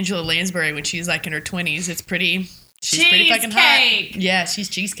seen Angela Lansbury when she's like in her 20s, it's pretty, she's pretty fucking hot. Cheesecake. Yeah, she's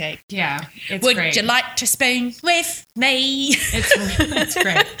cheesecake. Yeah, it's Would great. you like to spoon with me? It's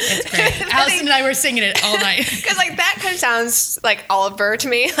great. It's great. Allison and I were singing it all night. Because like that kind of sounds like Oliver to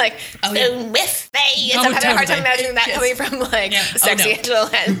me, like Oh, yeah. spoon with me. And Oh, so I'm having a hard time totally. imagining that Yes. coming from like Yeah. sexy Oh, no. Angela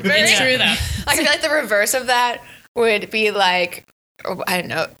Lansbury. It's true, though. Like I feel like the reverse of that would be like, oh, I don't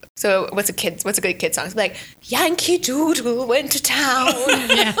know. So what's a good kid song? It's like Yankee Doodle went to town.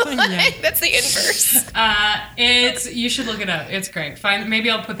 Like, that's the inverse. You should look it up. It's great.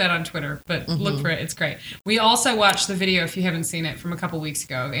 Maybe I'll put that on Twitter, but look for it. It's great. We also watched the video, if you haven't seen it, from a couple weeks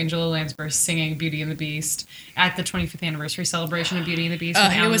ago of Angela Lansbury singing Beauty and the Beast at the 25th anniversary celebration of Beauty and the Beast.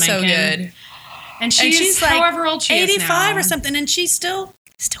 with It Alan was so Menken. good. And she's like however old she is 85 now. or something, and she's still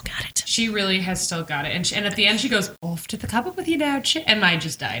got it. She really has still got it. And at the end, she goes, off to the cupboard with you now, and mine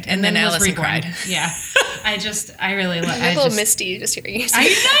just died. And then was Allison reborn. cried. Yeah. I really love I'm a little misty just hearing you I say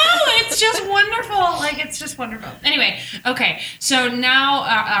know, it's just wonderful. Like, it's just wonderful. Anyway, okay. So now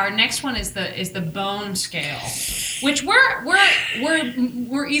our next one is the bone scale, which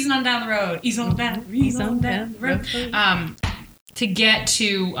we're easing on down the road. Ease on down the road. To get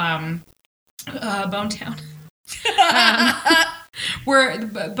to Bonetown.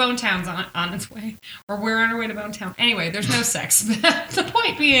 Bonetown's on its way, or we're on our way to Bonetown. Anyway, there's no sex. The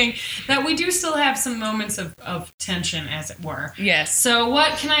point being that we do still have some moments of tension, as it were. Yes. So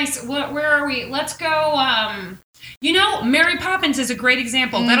where are we? Let's go. Mary Poppins is a great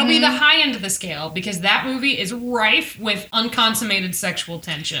example. That'll be the high end of the scale because that movie is rife with unconsummated sexual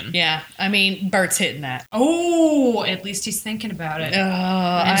tension. Yeah. I mean, Bert's hitting that. Oh, at least he's thinking about it.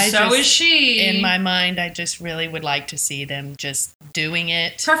 And so is she. In my mind, I just really would like to see them just doing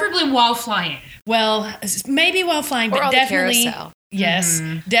it. Preferably while flying. Well, maybe while flying, or but on the definitely. carousel. Yes.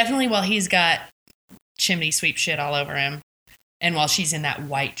 Definitely while he's got chimney sweep shit all over him. And while she's in that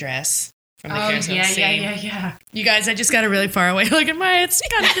white dress from the Oh, Killzone yeah, scene. yeah. You guys, I just got a really far away look at my. It's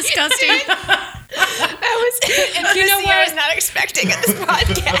kind of disgusting. That was an You know honesty I what? was not expecting at this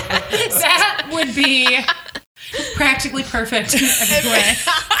podcast. That would be practically perfect in every way.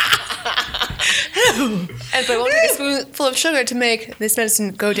 And so I won't take a spoonful of sugar to make this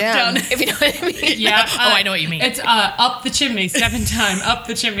medicine go down. If you know what I mean. Yeah. I know what you mean. It's up the chimney, step in time. Up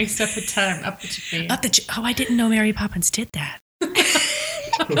the chimney, step in time. Up the chimney. I didn't know Mary Poppins did that.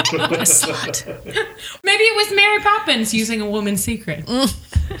 What a slut. Maybe it was Mary Poppins using a woman's secret.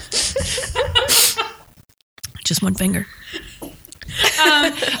 Just one finger.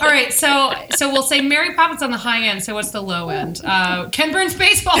 All right, so we'll say Mary Poppins on the high end. So what's the low end? Ken Burns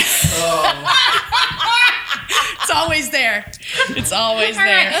baseball. It's always there. It's always All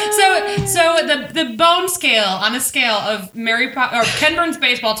there. right, so the bone scale on a scale of Ken Burns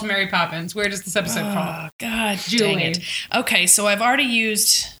baseball to Mary Poppins. Where does this episode fall? Oh, God Julie. dang it. Okay, so I've already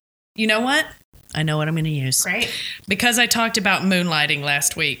used, you know what? I know what I'm going to use. Great. Because I talked about moonlighting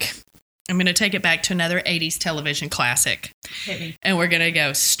last week, I'm going to take it back to another 80s television classic. Hit me. And we're going to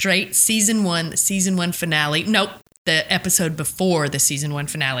go straight season one finale. Nope. The episode before the season 1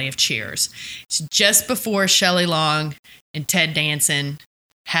 finale of Cheers. It's just before Shelley Long and Ted Danson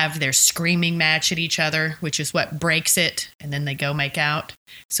have their screaming match at each other, which is what breaks it, and then they go make out.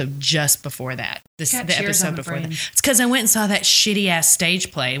 So just before that, the Cheers on episode the before brain. that. It's because I went and saw that shitty ass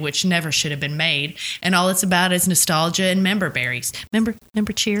stage play, which never should have been made, and all it's about is nostalgia and member berries. Remember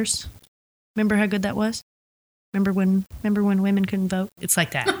Cheers? Remember how good that was? Remember when women couldn't vote? It's like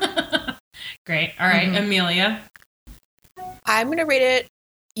that. Great. All right, Amelia. I'm going to rate it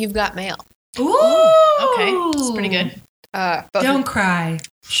You've Got Mail. Ooh. Okay, it's pretty good. Both Don't cry,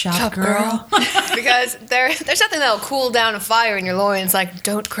 shop girl. because there's nothing that'll cool down a fire in your loins like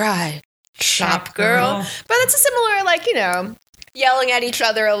don't cry, shop girl. But it's a similar, like, you know, yelling at each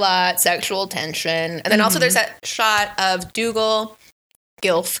other a lot, sexual tension. And then also there's that shot of Dougal,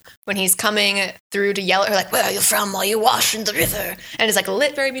 Gilf, when he's coming through to yell at her, like, where are you from while you wash in the river? And it's like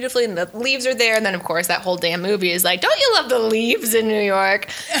lit very beautifully, and the leaves are there. And then, of course, that whole damn movie is like, don't you love the leaves in New York?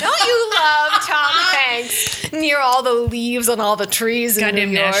 Don't you love Tom Hanks near all the leaves on all the trees in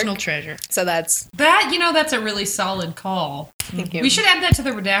Goddamn New York? national treasure. So that's, That's a really solid call. thank you. We should add that to the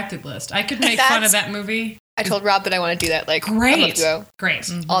redacted list. I could make fun of that movie. I told Rob that I want to do that, like, a month Great. ago. Great.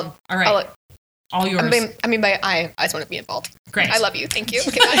 All right. All yours. I mean, I just want to be involved. Great. I love you. Thank you.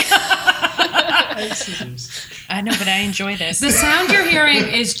 Okay, bye. I know, but I enjoy this. The sound you're hearing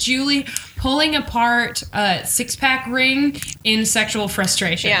is Julie pulling apart a six-pack ring in sexual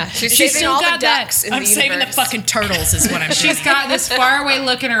frustration. Yeah, she's She's saving still all the got that. ducks in I'm the saving the universe. fucking turtles is what I'm doing. She's got this faraway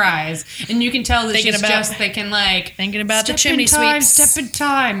look in her eyes, and you can tell that Thinking she's about- just thinking like, Thinking about the "Step chimney in time, sweeps. Step in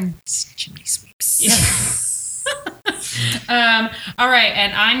time. Chimney sweeps. Yeah. All right,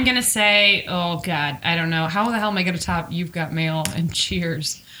 and I'm gonna say, oh God, I don't know. How the hell am I gonna top You've Got Mail and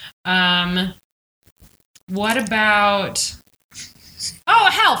Cheers? What about? Oh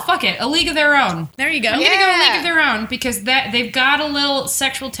hell, fuck it, A League of Their Own. There you go. I'm gonna go A League Yeah. of Their Own because that they've got a little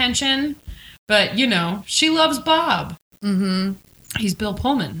sexual tension, but you know she loves Bob. Mm-hmm. He's Bill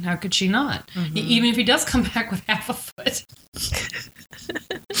Pullman. How could she not? Even if he does come back with half a foot.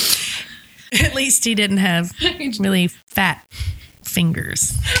 At least he didn't have really fat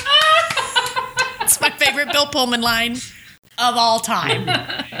fingers. It's my favorite Bill Pullman line of all time.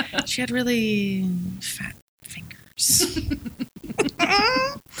 She had really fat fingers.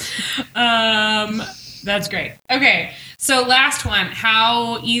 That's great. Okay, so last one.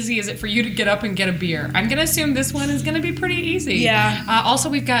 How easy is it for you to get up and get a beer? I'm gonna assume this one is gonna be pretty easy. Yeah. Also,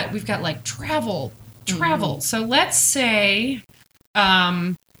 we've got like travel. So let's say,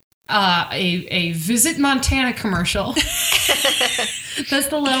 a Visit Montana commercial. That's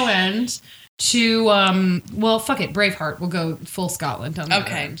the low end. To well, fuck it, Braveheart. We'll go full Scotland on the other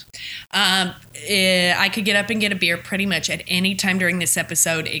Okay. end. I could get up and get a beer pretty much at any time during this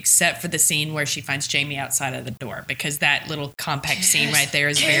episode, except for the scene where she finds Jamie outside of the door, because that little compact scene right there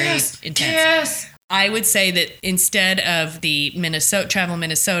is very intense. Yes. I would say that instead of the Travel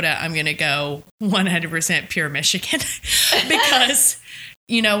Minnesota, I'm going to go 100% pure Michigan because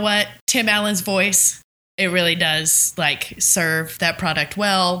you know what? Tim Allen's voice, it really does like serve that product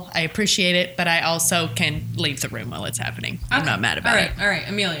well. I appreciate it, but I also can leave the room while it's happening. I'm not mad about it. All right,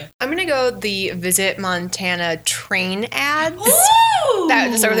 Amelia. I'm going to go the Visit Montana train ads. Ooh!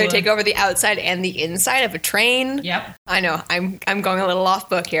 That's where they take over the outside and the inside of a train. Yep. I know, I'm going a little off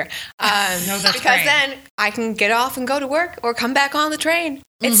book here. No, that's because great. then I can get off and go to work or come back on the train.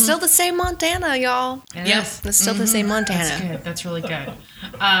 It's still the same Montana, y'all. Yes. It's still the same Montana. That's good. That's really good.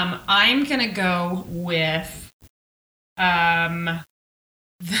 I'm gonna go with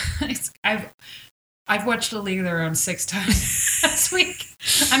I've watched A League of Their Own 6 times this week.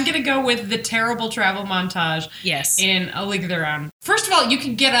 I'm going to go with the terrible travel montage in A League of Their Own. First of all, you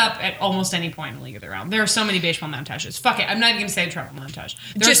can get up at almost any point in A League of Their Own. There are so many baseball montages. Fuck it. I'm not even going to say the travel montage.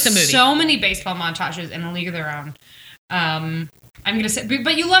 Just the movie. So many baseball montages in A League of Their Own. I'm going to say,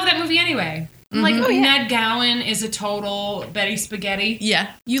 but you love that movie anyway. Like, Ned Gowan is a total Betty Spaghetti.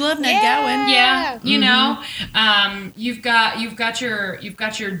 Yeah, you love Ned Gowan. Yeah, you know, you've got your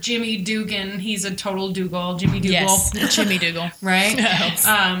Jimmy Dugan. He's a total Dougal. Jimmy Dougal. Yes, Jimmy Dougal. Right.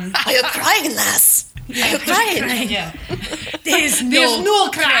 Are you crying, lass? Are you crying? Yeah. There's no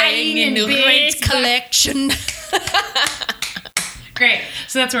crying in the great collection. Great.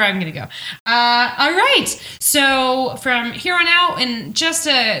 So that's where I'm going to go. All right. So from here on out, in just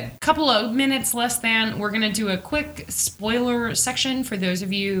a couple of minutes less than, we're going to do a quick spoiler section for those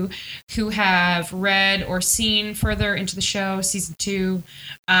of you who have read or seen further into the show, season 2,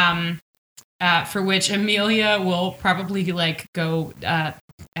 for which Amelia will probably go, I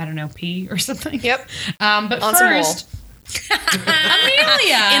don't know, pee or something. Yep. But On first...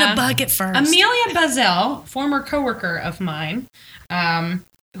 Amelia in a bucket first. Amelia Bazell, former coworker of mine,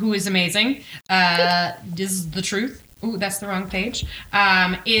 who is amazing. Is the truth. Ooh, that's the wrong page.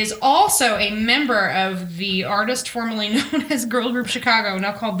 Is also a member of the artist formerly known as Girl Group Chicago,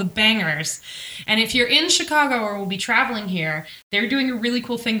 now called The Bangers. And if you're in Chicago or will be traveling here, they're doing a really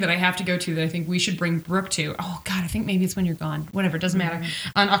cool thing that I have to go to that I think we should bring Brooke to. Oh, God, I think maybe it's when you're gone. Whatever, it doesn't matter.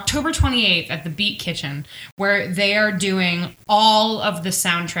 On October 28th at the Beat Kitchen, where they are doing all of the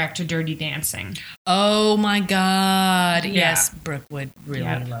soundtrack to Dirty Dancing. Oh, my God. Yeah. Yes, Brooke would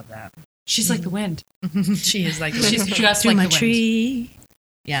really love that. She's like the wind. She is like the wind. She's just like the wind. Tree.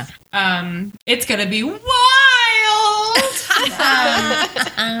 Yeah. It's going to be wild.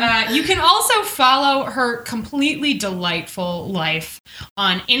 You can also follow her completely delightful life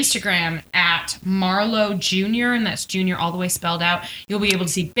on Instagram at Marlo Jr., and that's Junior all the way spelled out. You'll be able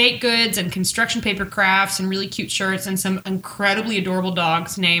to see baked goods and construction paper crafts and really cute shirts and some incredibly adorable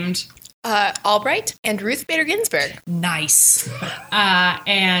dogs named... Albright and Ruth Bader Ginsburg. Nice.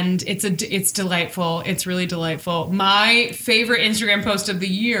 And it's delightful. It's really delightful. My favorite Instagram post of the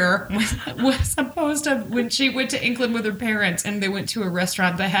year was a post of when she went to England with her parents and they went to a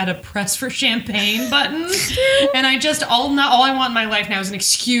restaurant that had a press for champagne button. And I just all I want in my life now is an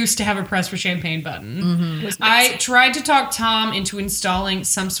excuse to have a press for champagne button. Mm-hmm. I tried to talk Tom into installing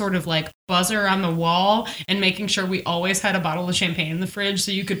some sort of like buzzer on the wall and making sure we always had a bottle of champagne in the fridge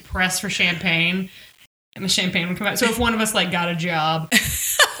so you could press for champagne and the champagne would come out. So if one of us like got a job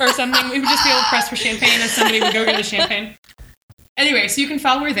or something, we would just be able to press for champagne and somebody would go get the champagne. Anyway, so you can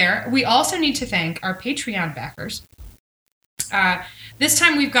follow her there. We also need to thank our Patreon backers. This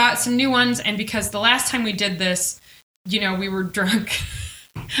time we've got some new ones, and because the last time we did this, we were drunk.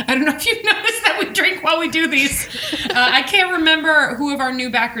 I don't know if you've noticed that we drink while we do these. I can't remember who of our new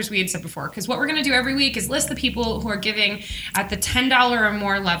backers we had said before, because what we're going to do every week is list the people who are giving at the $10 or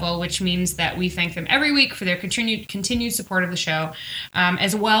more level, which means that we thank them every week for their continued support of the show,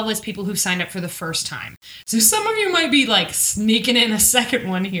 as well as people who've signed up for the first time. So some of you might be like sneaking in a second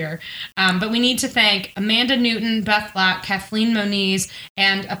one here, but we need to thank Amanda Newton, Beth Locke, Kathleen Moniz,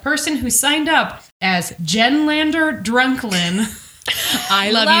 and a person who signed up as Jen Lander Drunklin.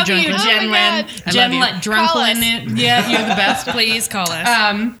 I love you, Jen Lynn. Drunklin. Yeah, you're the best. Please call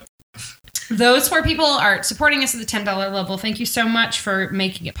us. Those 4 people are supporting us at the $10 level. Thank you so much for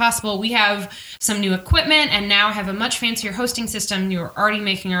making it possible. We have some new equipment and now have a much fancier hosting system. You're already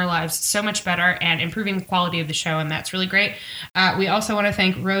making our lives so much better and improving the quality of the show, and that's really great. We also want to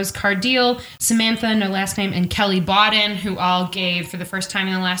thank Rose Cardeal, Samantha, no last name, and Kelly Bodden, who all gave for the first time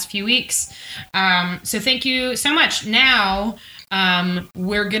in the last few weeks. So thank you so much. Now,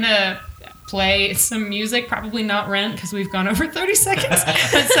 we're going to play some music, probably not Rent because we've gone over 30 seconds,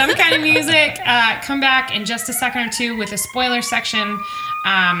 but some kind of music. Come back in just a second or two with a spoiler section.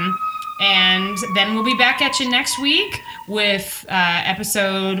 And then we'll be back at you next week with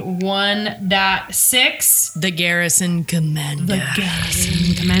episode 1.6. The Garrison Commander.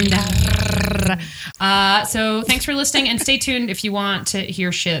 So thanks for listening, and stay tuned if you want to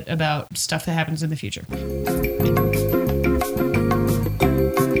hear shit about stuff that happens in the future.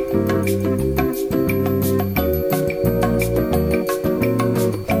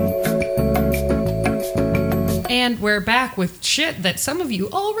 And we're back with shit that some of you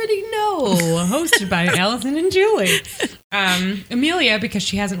already know, hosted by Allison and Julie. Amelia, because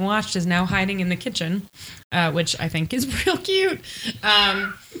she hasn't watched, is now hiding in the kitchen, which I think is real cute.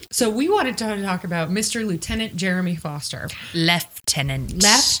 So we wanted to talk about Mr. Lieutenant Jeremy Foster. Lieutenant.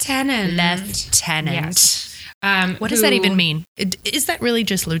 Yes. What does that even mean? Is that really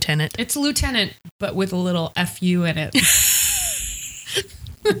just lieutenant? It's lieutenant, but with a little FU in it.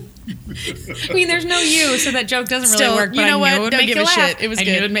 I mean, there's no U, so that joke doesn't really work. But you know I knew what? it would Don't make give you a laugh. shit. It was I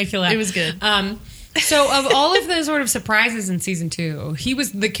good. knew it would make you laugh. It was good. So of all of the sort of surprises in season 2, he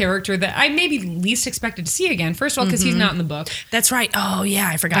was the character that I maybe least expected to see again. First of all, because he's not in the book. That's right. Oh yeah,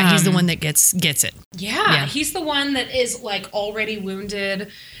 I forgot. He's the one that gets it. Yeah, he's the one that is like already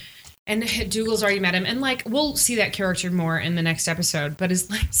wounded, and Dougal's already met him, and like we'll see that character more in the next episode. But is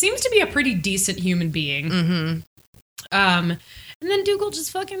like seems to be a pretty decent human being. Mm-hmm. And then Dougal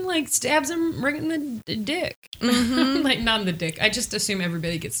just fucking like stabs him right in the dick. Mm-hmm. Like not in the dick. I just assume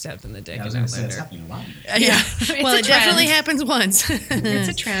everybody gets stabbed in the dick. I was going to say it's happening a lot. Yeah. Well, a it trend. definitely happens once. It's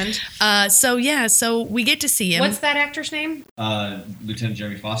a trend. So we get to see him. What's that actor's name? Lieutenant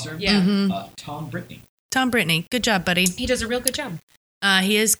Jeremy Foster. Yeah. Tom Brittany. Tom Brittany. Good job, buddy. He does a real good job.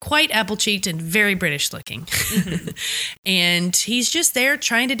 He is quite apple-cheeked and very British looking. Mm-hmm. And he's just there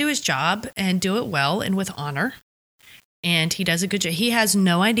trying to do his job and do it well and with honor. And he does a good job. He has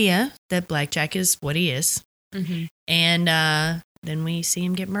no idea that Blackjack is what he is. Mm-hmm. And then we see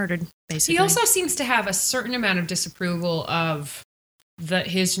him get murdered, basically. He also seems to have a certain amount of disapproval of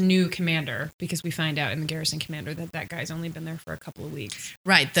his new commander, because we find out in the garrison commander that guy's only been there for a couple of weeks.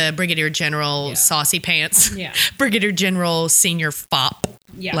 Right, the Brigadier General Saucy Pants. Yeah. Brigadier General Senior Fop.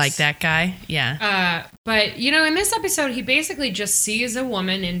 Yes. Like that guy. Yeah. But, in this episode, he basically just sees a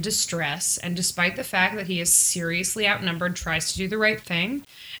woman in distress, and despite the fact that he is seriously outnumbered, tries to do the right thing,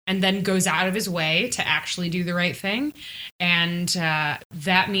 and then goes out of his way to actually do the right thing. And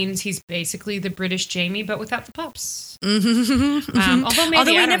that means he's basically the British Jamie, but without the pups. Although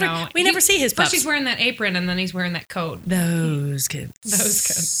we never see his pups. First he's wearing that apron, and then he's wearing that coat. Those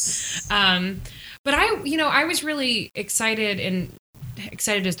kids. But I was really excited, and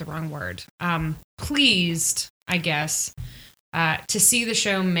excited is the wrong word. Pleased, I guess, to see the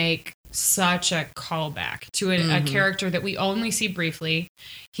show make such a callback to a character that we only see briefly.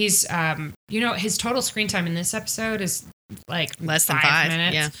 He's, his total screen time in this episode is like less than 5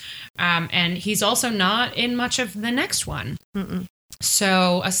 minutes. Yeah. And he's also not in much of the next one. Mm-mm.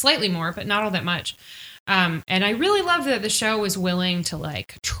 So slightly more, but not all that much. And I really love that the show was willing to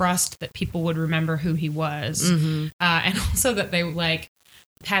like trust that people would remember who he was. Mm-hmm. And also that they like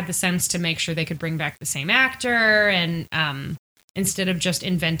had the sense to make sure they could bring back the same actor, and instead of just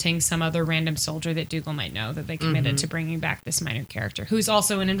inventing some other random soldier that Dougal might know, that they committed to bringing back this minor character who's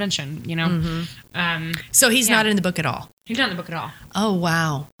also an invention, Mm-hmm. So he's not in the book at all? He's not in the book at all. Oh,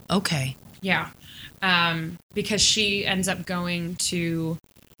 wow. Okay. Yeah. Because she ends up going to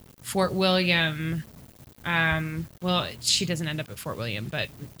Fort William. Well, she doesn't end up at Fort William, but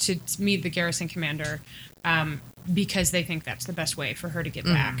to meet the garrison commander, because they think that's the best way for her to get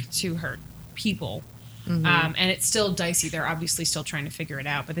back to her people. Mm-hmm. And it's still dicey. They're obviously still trying to figure it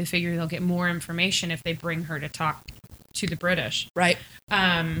out, but they figure they'll get more information if they bring her to talk to the British. Right.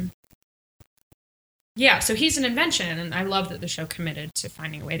 Yeah, so he's an invention, and I love that the show committed to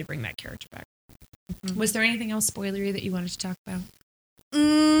finding a way to bring that character back. Mm-hmm. Was there anything else spoilery that you wanted to talk about?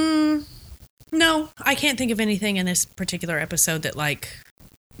 No, I can't think of anything in this particular episode that like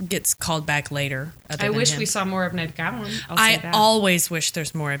gets called back later. I wish we saw more of Ned Gowan. I always wish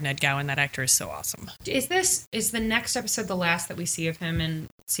there's more of Ned Gowan. That actor is so awesome. Is the next episode the last that we see of him in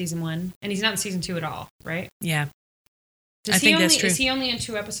season 1? And he's not in season 2 at all, right? Yeah. I think that's true. Is he only in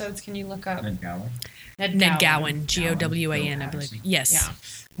 2 episodes? Can you look up? Ned Gowan. Ned Gowan. Gowan, I believe. Yes.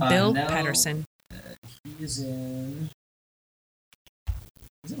 Yeah. Bill Patterson. He's in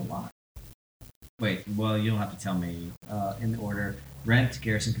a lot. Wait, well, you don't have to tell me. In the order: Rent,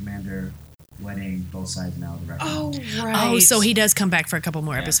 Garrison Commander, Wedding, Both Sides Now, The Record. Oh, right. Oh, so he does come back for a couple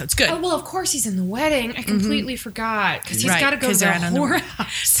more episodes. Good. Oh, well, of course he's in The Wedding. I completely forgot, because he's got to go to the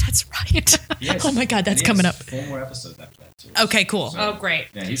whorehouse. That's right. Yes. Oh my God, that's coming up. 4 more episodes after that, too. Okay, cool. So, great.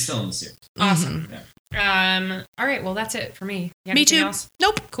 Yeah, he's still in the series. Awesome. Yeah. All right, well, that's it for me. Me too. Else?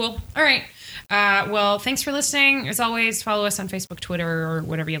 Nope. Cool. All right. Well, thanks for listening. As always, follow us on Facebook, Twitter, or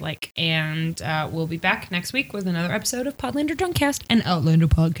whatever you like. And we'll be back next week with another episode of Podlander Drunkcast, an Outlander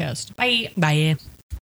podcast. Bye. Bye.